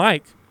good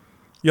mic.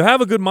 You'll have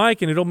a good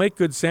mic, and it'll make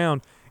good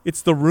sound.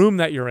 It's the room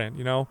that you're in.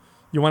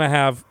 You want to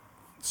have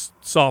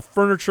soft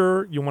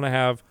furniture. You want to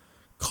have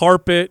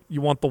carpet. You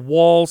want the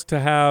walls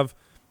to have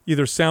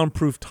either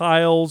soundproof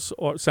tiles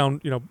or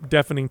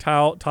deafening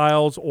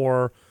tiles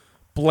or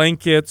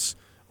blankets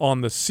on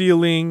the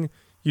ceiling.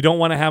 You don't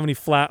want to have any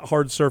flat,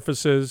 hard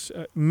surfaces.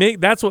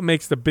 That's what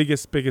makes the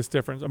biggest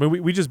difference. I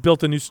mean, we just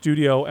built a new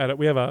studio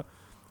we have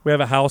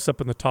a house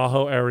up in the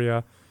Tahoe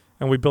area,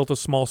 and we built a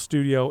small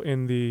studio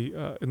in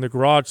the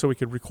garage so we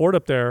could record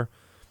up there.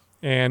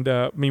 And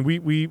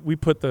we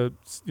put the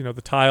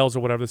tiles or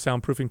whatever, the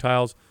soundproofing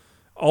tiles,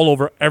 all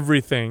over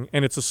everything,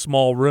 and it's a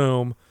small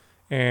room.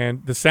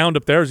 And the sound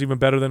up there is even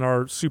better than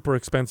our super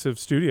expensive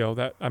studio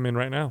that I'm in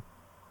right now.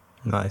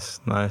 Nice.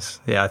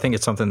 Yeah, I think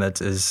it's something that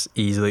is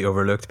easily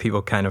overlooked.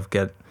 People kind of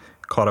get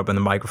caught up in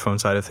the microphone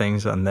side of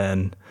things, and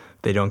then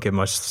they don't give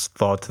much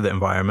thought to the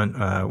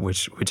environment,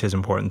 which is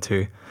important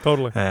too.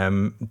 Totally.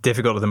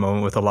 Difficult at the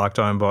moment with the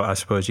lockdown, but I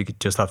suppose you could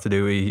just have to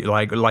do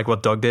like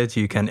what Doug did.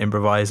 You can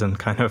improvise and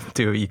kind of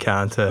do what you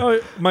can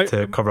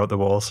to cover up the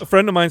walls. A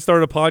friend of mine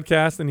started a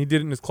podcast, and he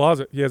did it in his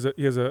closet. He has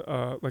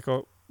a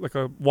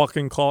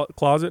walk-in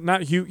closet,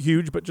 not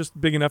huge, but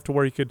just big enough to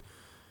where he could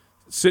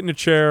sit in a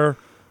chair,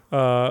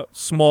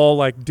 small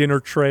like dinner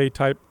tray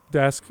type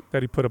desk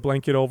that he put a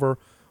blanket over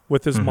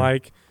with his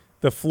mic.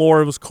 The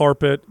floor was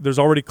carpet. There's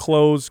already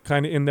clothes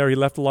kind of in there. He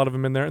left a lot of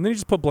them in there, and then he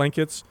just put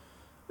blankets.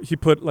 He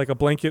put like a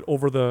blanket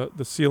over the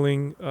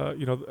ceiling,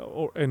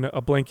 and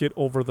a blanket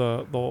over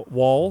the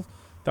wall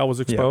that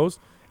was exposed,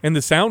 and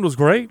the sound was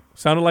great.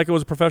 Sounded like it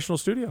was a professional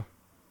studio.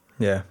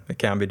 Yeah, it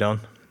can be done.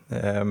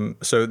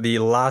 So the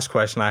last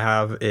question I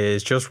have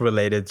is just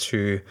related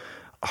to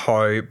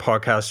how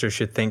podcasters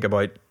should think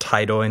about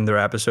titling their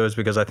episodes,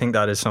 because I think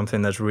that is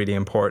something that's really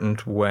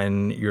important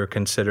when you're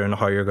considering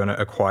how you're going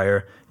to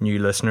acquire new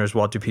listeners.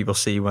 What do people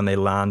see when they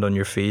land on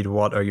your feed?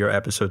 What are your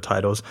episode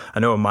titles?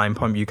 I know in Mind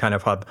Pump you kind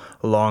of have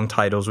long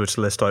titles which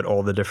list out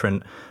all the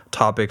different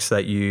topics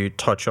that you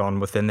touch on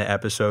within the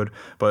episode,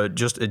 but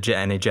just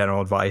any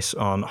general advice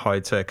on how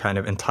to kind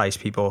of entice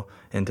people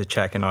into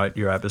checking out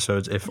your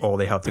episodes if all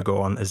they have to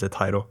go on is the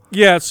title.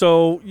 Yeah,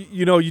 so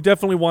you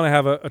definitely want to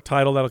have a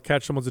title that'll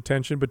catch someone's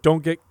attention, but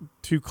don't get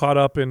too caught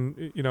up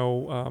in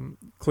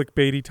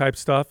clickbaity type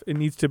stuff. It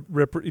needs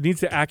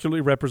to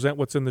accurately represent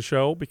what's in the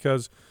show,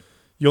 because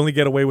you only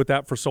get away with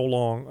that for so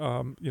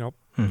long.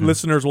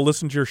 Listeners will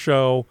listen to your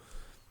show,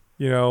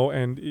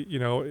 and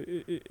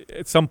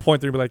at some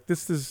point they'll be like,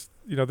 this is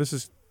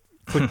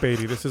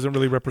clickbaity. This doesn't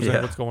really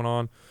represent what's going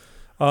on.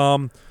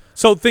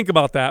 So think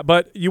about that.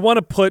 But you want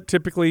to put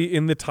typically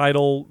in the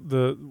title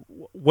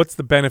what's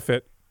the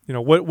benefit.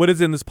 What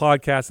is in this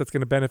podcast that's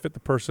going to benefit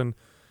the person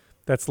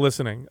that's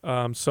listening.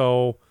 We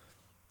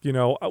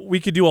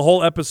could do a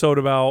whole episode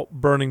about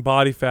burning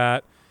body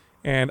fat,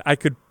 and I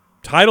could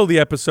title the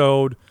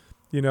episode,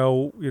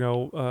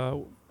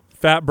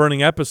 fat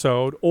burning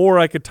episode, or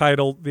I could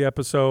title the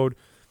episode,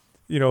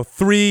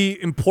 3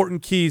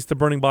 important keys to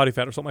burning body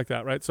fat, or something like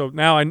that, right? So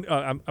now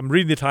I'm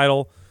reading the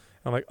title,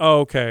 and I'm like, oh,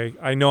 okay,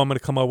 I know I'm going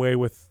to come away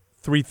with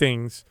 3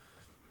 things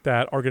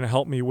that are going to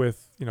help me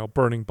with,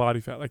 burning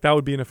body fat. Like, that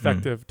would be an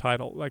effective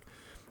title. Like,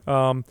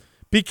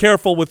 be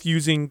careful with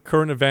using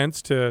current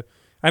events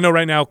I know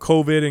right now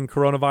COVID and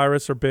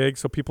coronavirus are big,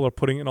 so people are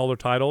putting in all their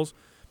titles.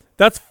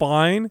 That's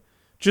fine.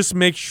 Just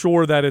make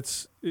sure that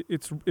it's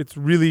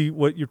really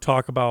what you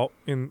talk about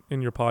in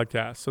your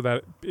podcast, so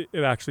that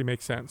it actually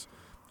makes sense.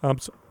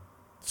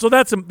 So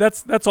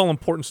that's all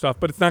important stuff,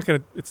 but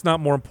it's not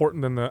more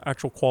important than the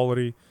actual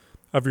quality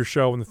of your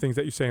show and the things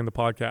that you say in the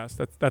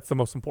podcast. That's the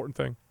most important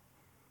thing.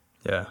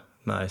 Yeah,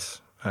 nice.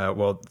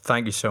 Well,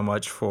 thank you so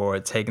much for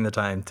taking the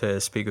time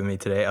to speak with me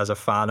today. As a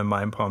fan of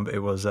Mind Pump, it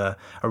was a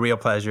real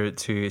pleasure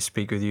to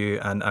speak with you,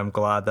 and I'm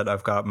glad that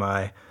I've got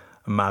my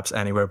Maps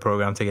Anywhere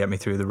program to get me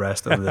through the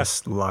rest of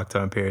this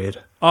lockdown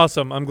period.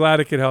 Awesome. I'm glad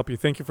it could help you.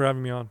 Thank you for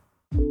having me on.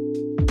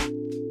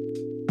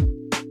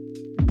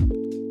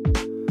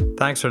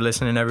 Thanks for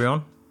listening,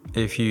 everyone.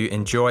 If you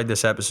enjoyed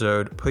this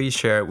episode, please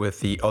share it with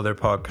the other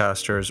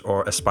podcasters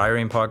or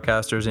aspiring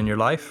podcasters in your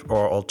life,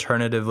 or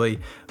alternatively,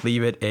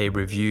 leave it a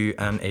review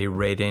and a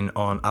rating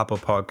on Apple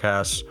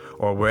Podcasts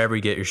or wherever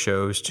you get your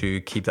shows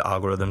to keep the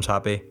algorithms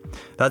happy.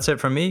 That's it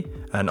from me,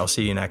 and I'll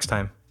see you next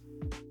time.